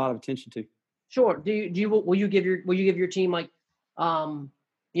I've paid a lot of attention to. Sure. Will you give your team like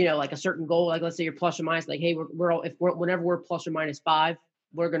like a certain goal? Like, let's say you're plus or minus, like, hey, whenever we're plus or minus 5,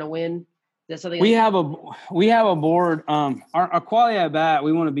 we're going to win. That's something we have a board. Our quality at bat,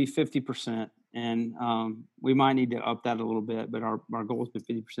 we want to be 50%, and we might need to up that a little bit, but our goal is to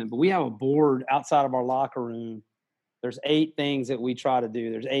be 50%. But we have a board outside of our locker room. There's 8 things that we try to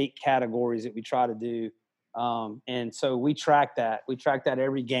do. There's 8 categories that we try to do. And so we track that. We track that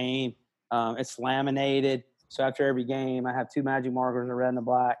every game. It's laminated. So after every game, I have 2 magic markers, a red and a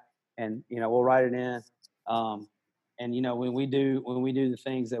black, and we'll write it in. And when we do the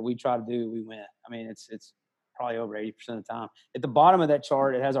things that we try to do, we win. I mean, it's probably over 80% of the time. At the bottom of that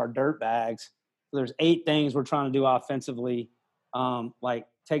chart, it has our dirt bags. So there's 8 things we're trying to do offensively, like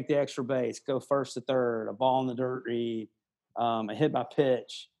take the extra base, go first to third, a ball in the dirt read, a hit by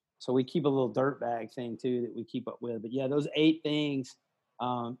pitch. So we keep a little dirt bag thing too that we keep up with. But yeah, those 8 things.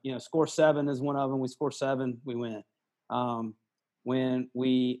 Score 7 is one of them. We score 7, we win. When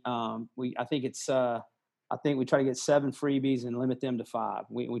I think we try to get 7 freebies and limit them to 5.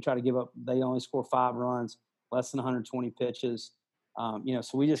 We try to give up. They only score 5 runs, less than 120 pitches. So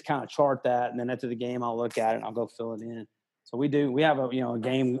we just kind of chart that, and then after the game, I'll look at it and I'll go fill it in. So we have a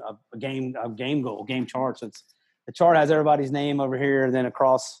game goal, game chart. So the chart has everybody's name over here, and then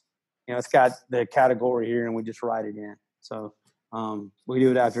across, it's got the category here, and we just write it in. So. We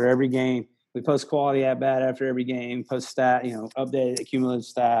do it after every game. We post quality at bat after every game, post updated cumulative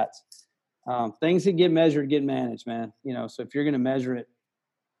stats. Things that get measured get managed, man. So if you're going to measure it,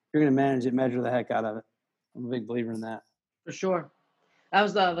 if you're going to manage it, measure the heck out of it. I'm a big believer in that. For sure. That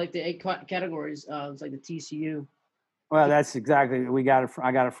was like the 8 categories. It's like the TCU. Well, that's exactly. I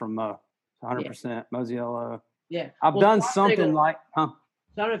got it from Mo. 100% Mosiello. Yeah. I've done something like, I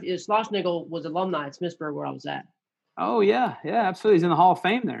don't know if Schlossnagel was alumni at Smithsburg where I was at. Oh, yeah, absolutely. He's in the Hall of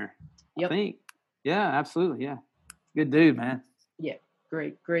Fame there, yep. I think. Yeah, absolutely, yeah. Good dude, man. Yeah,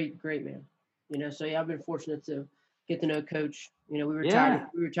 great man. So yeah, I've been fortunate to get to know Coach. We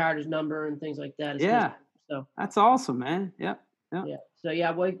retired his number and things like that. Yeah. So that's awesome, man. Yep. Yeah. So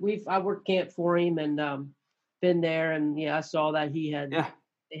yeah, I worked camp for him, and been there, and yeah, I saw that Yeah.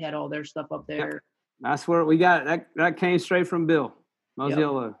 they had all their stuff up Yep. there. That's where we got it. That came straight from Bill Yep.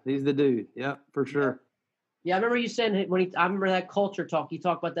 Mosiello. He's the dude. Yep, for sure. Yeah, I remember you saying I remember that culture talk. You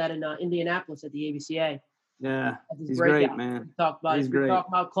talked about that in Indianapolis at the ABCA. Yeah, At this he's breakout. great, man. You talked about He's if you great. talk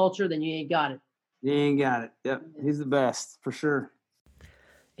about culture, then you ain't got it. You ain't got it. Yep, he's the best for sure.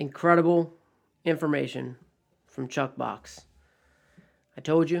 Incredible information from Chuck Box. I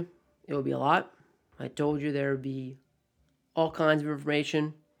told you it would be a lot. I told you there would be all kinds of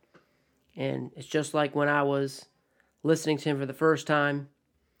information. And it's just like when I was listening to him for the first time.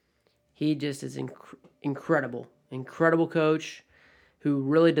 He just is incredible. Incredible coach who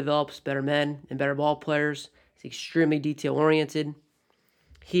really develops better men and better ball players. He's extremely detail-oriented.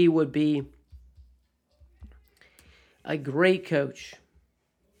 He would be a great coach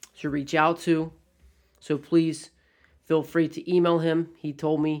to reach out to. So please feel free to email him. He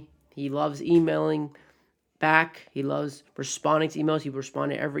told me he loves emailing back. He loves responding to emails. He will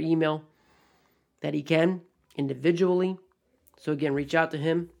respond to every email that he can individually. So again, reach out to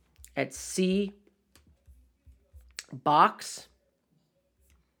him at cbox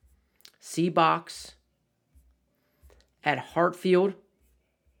at Hartfield,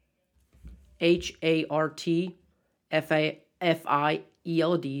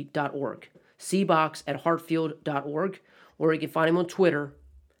 HARTFIELD.org. cbox at Hartfield.org. Or you can find him on Twitter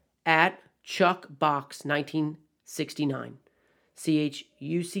at ChuckBox1969.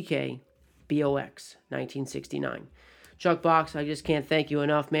 CHUCKBOX 1969. Chuck Box, I just can't thank you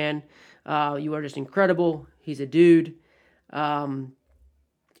enough, man. You are just incredible. He's a dude. And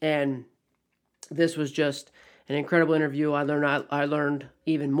this was just an incredible interview. I learned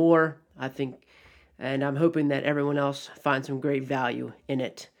even more, I think, and I'm hoping that everyone else finds some great value in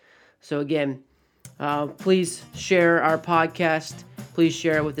it. So again, please share our podcast. Please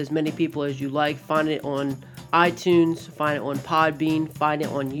share it with as many people as you like. Find it on iTunes, find it on Podbean, find it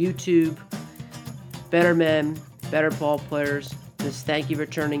on YouTube. Better men, better ball players. Just thank you for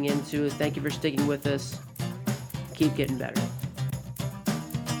turning into it. Thank you for sticking with us. Keep getting better.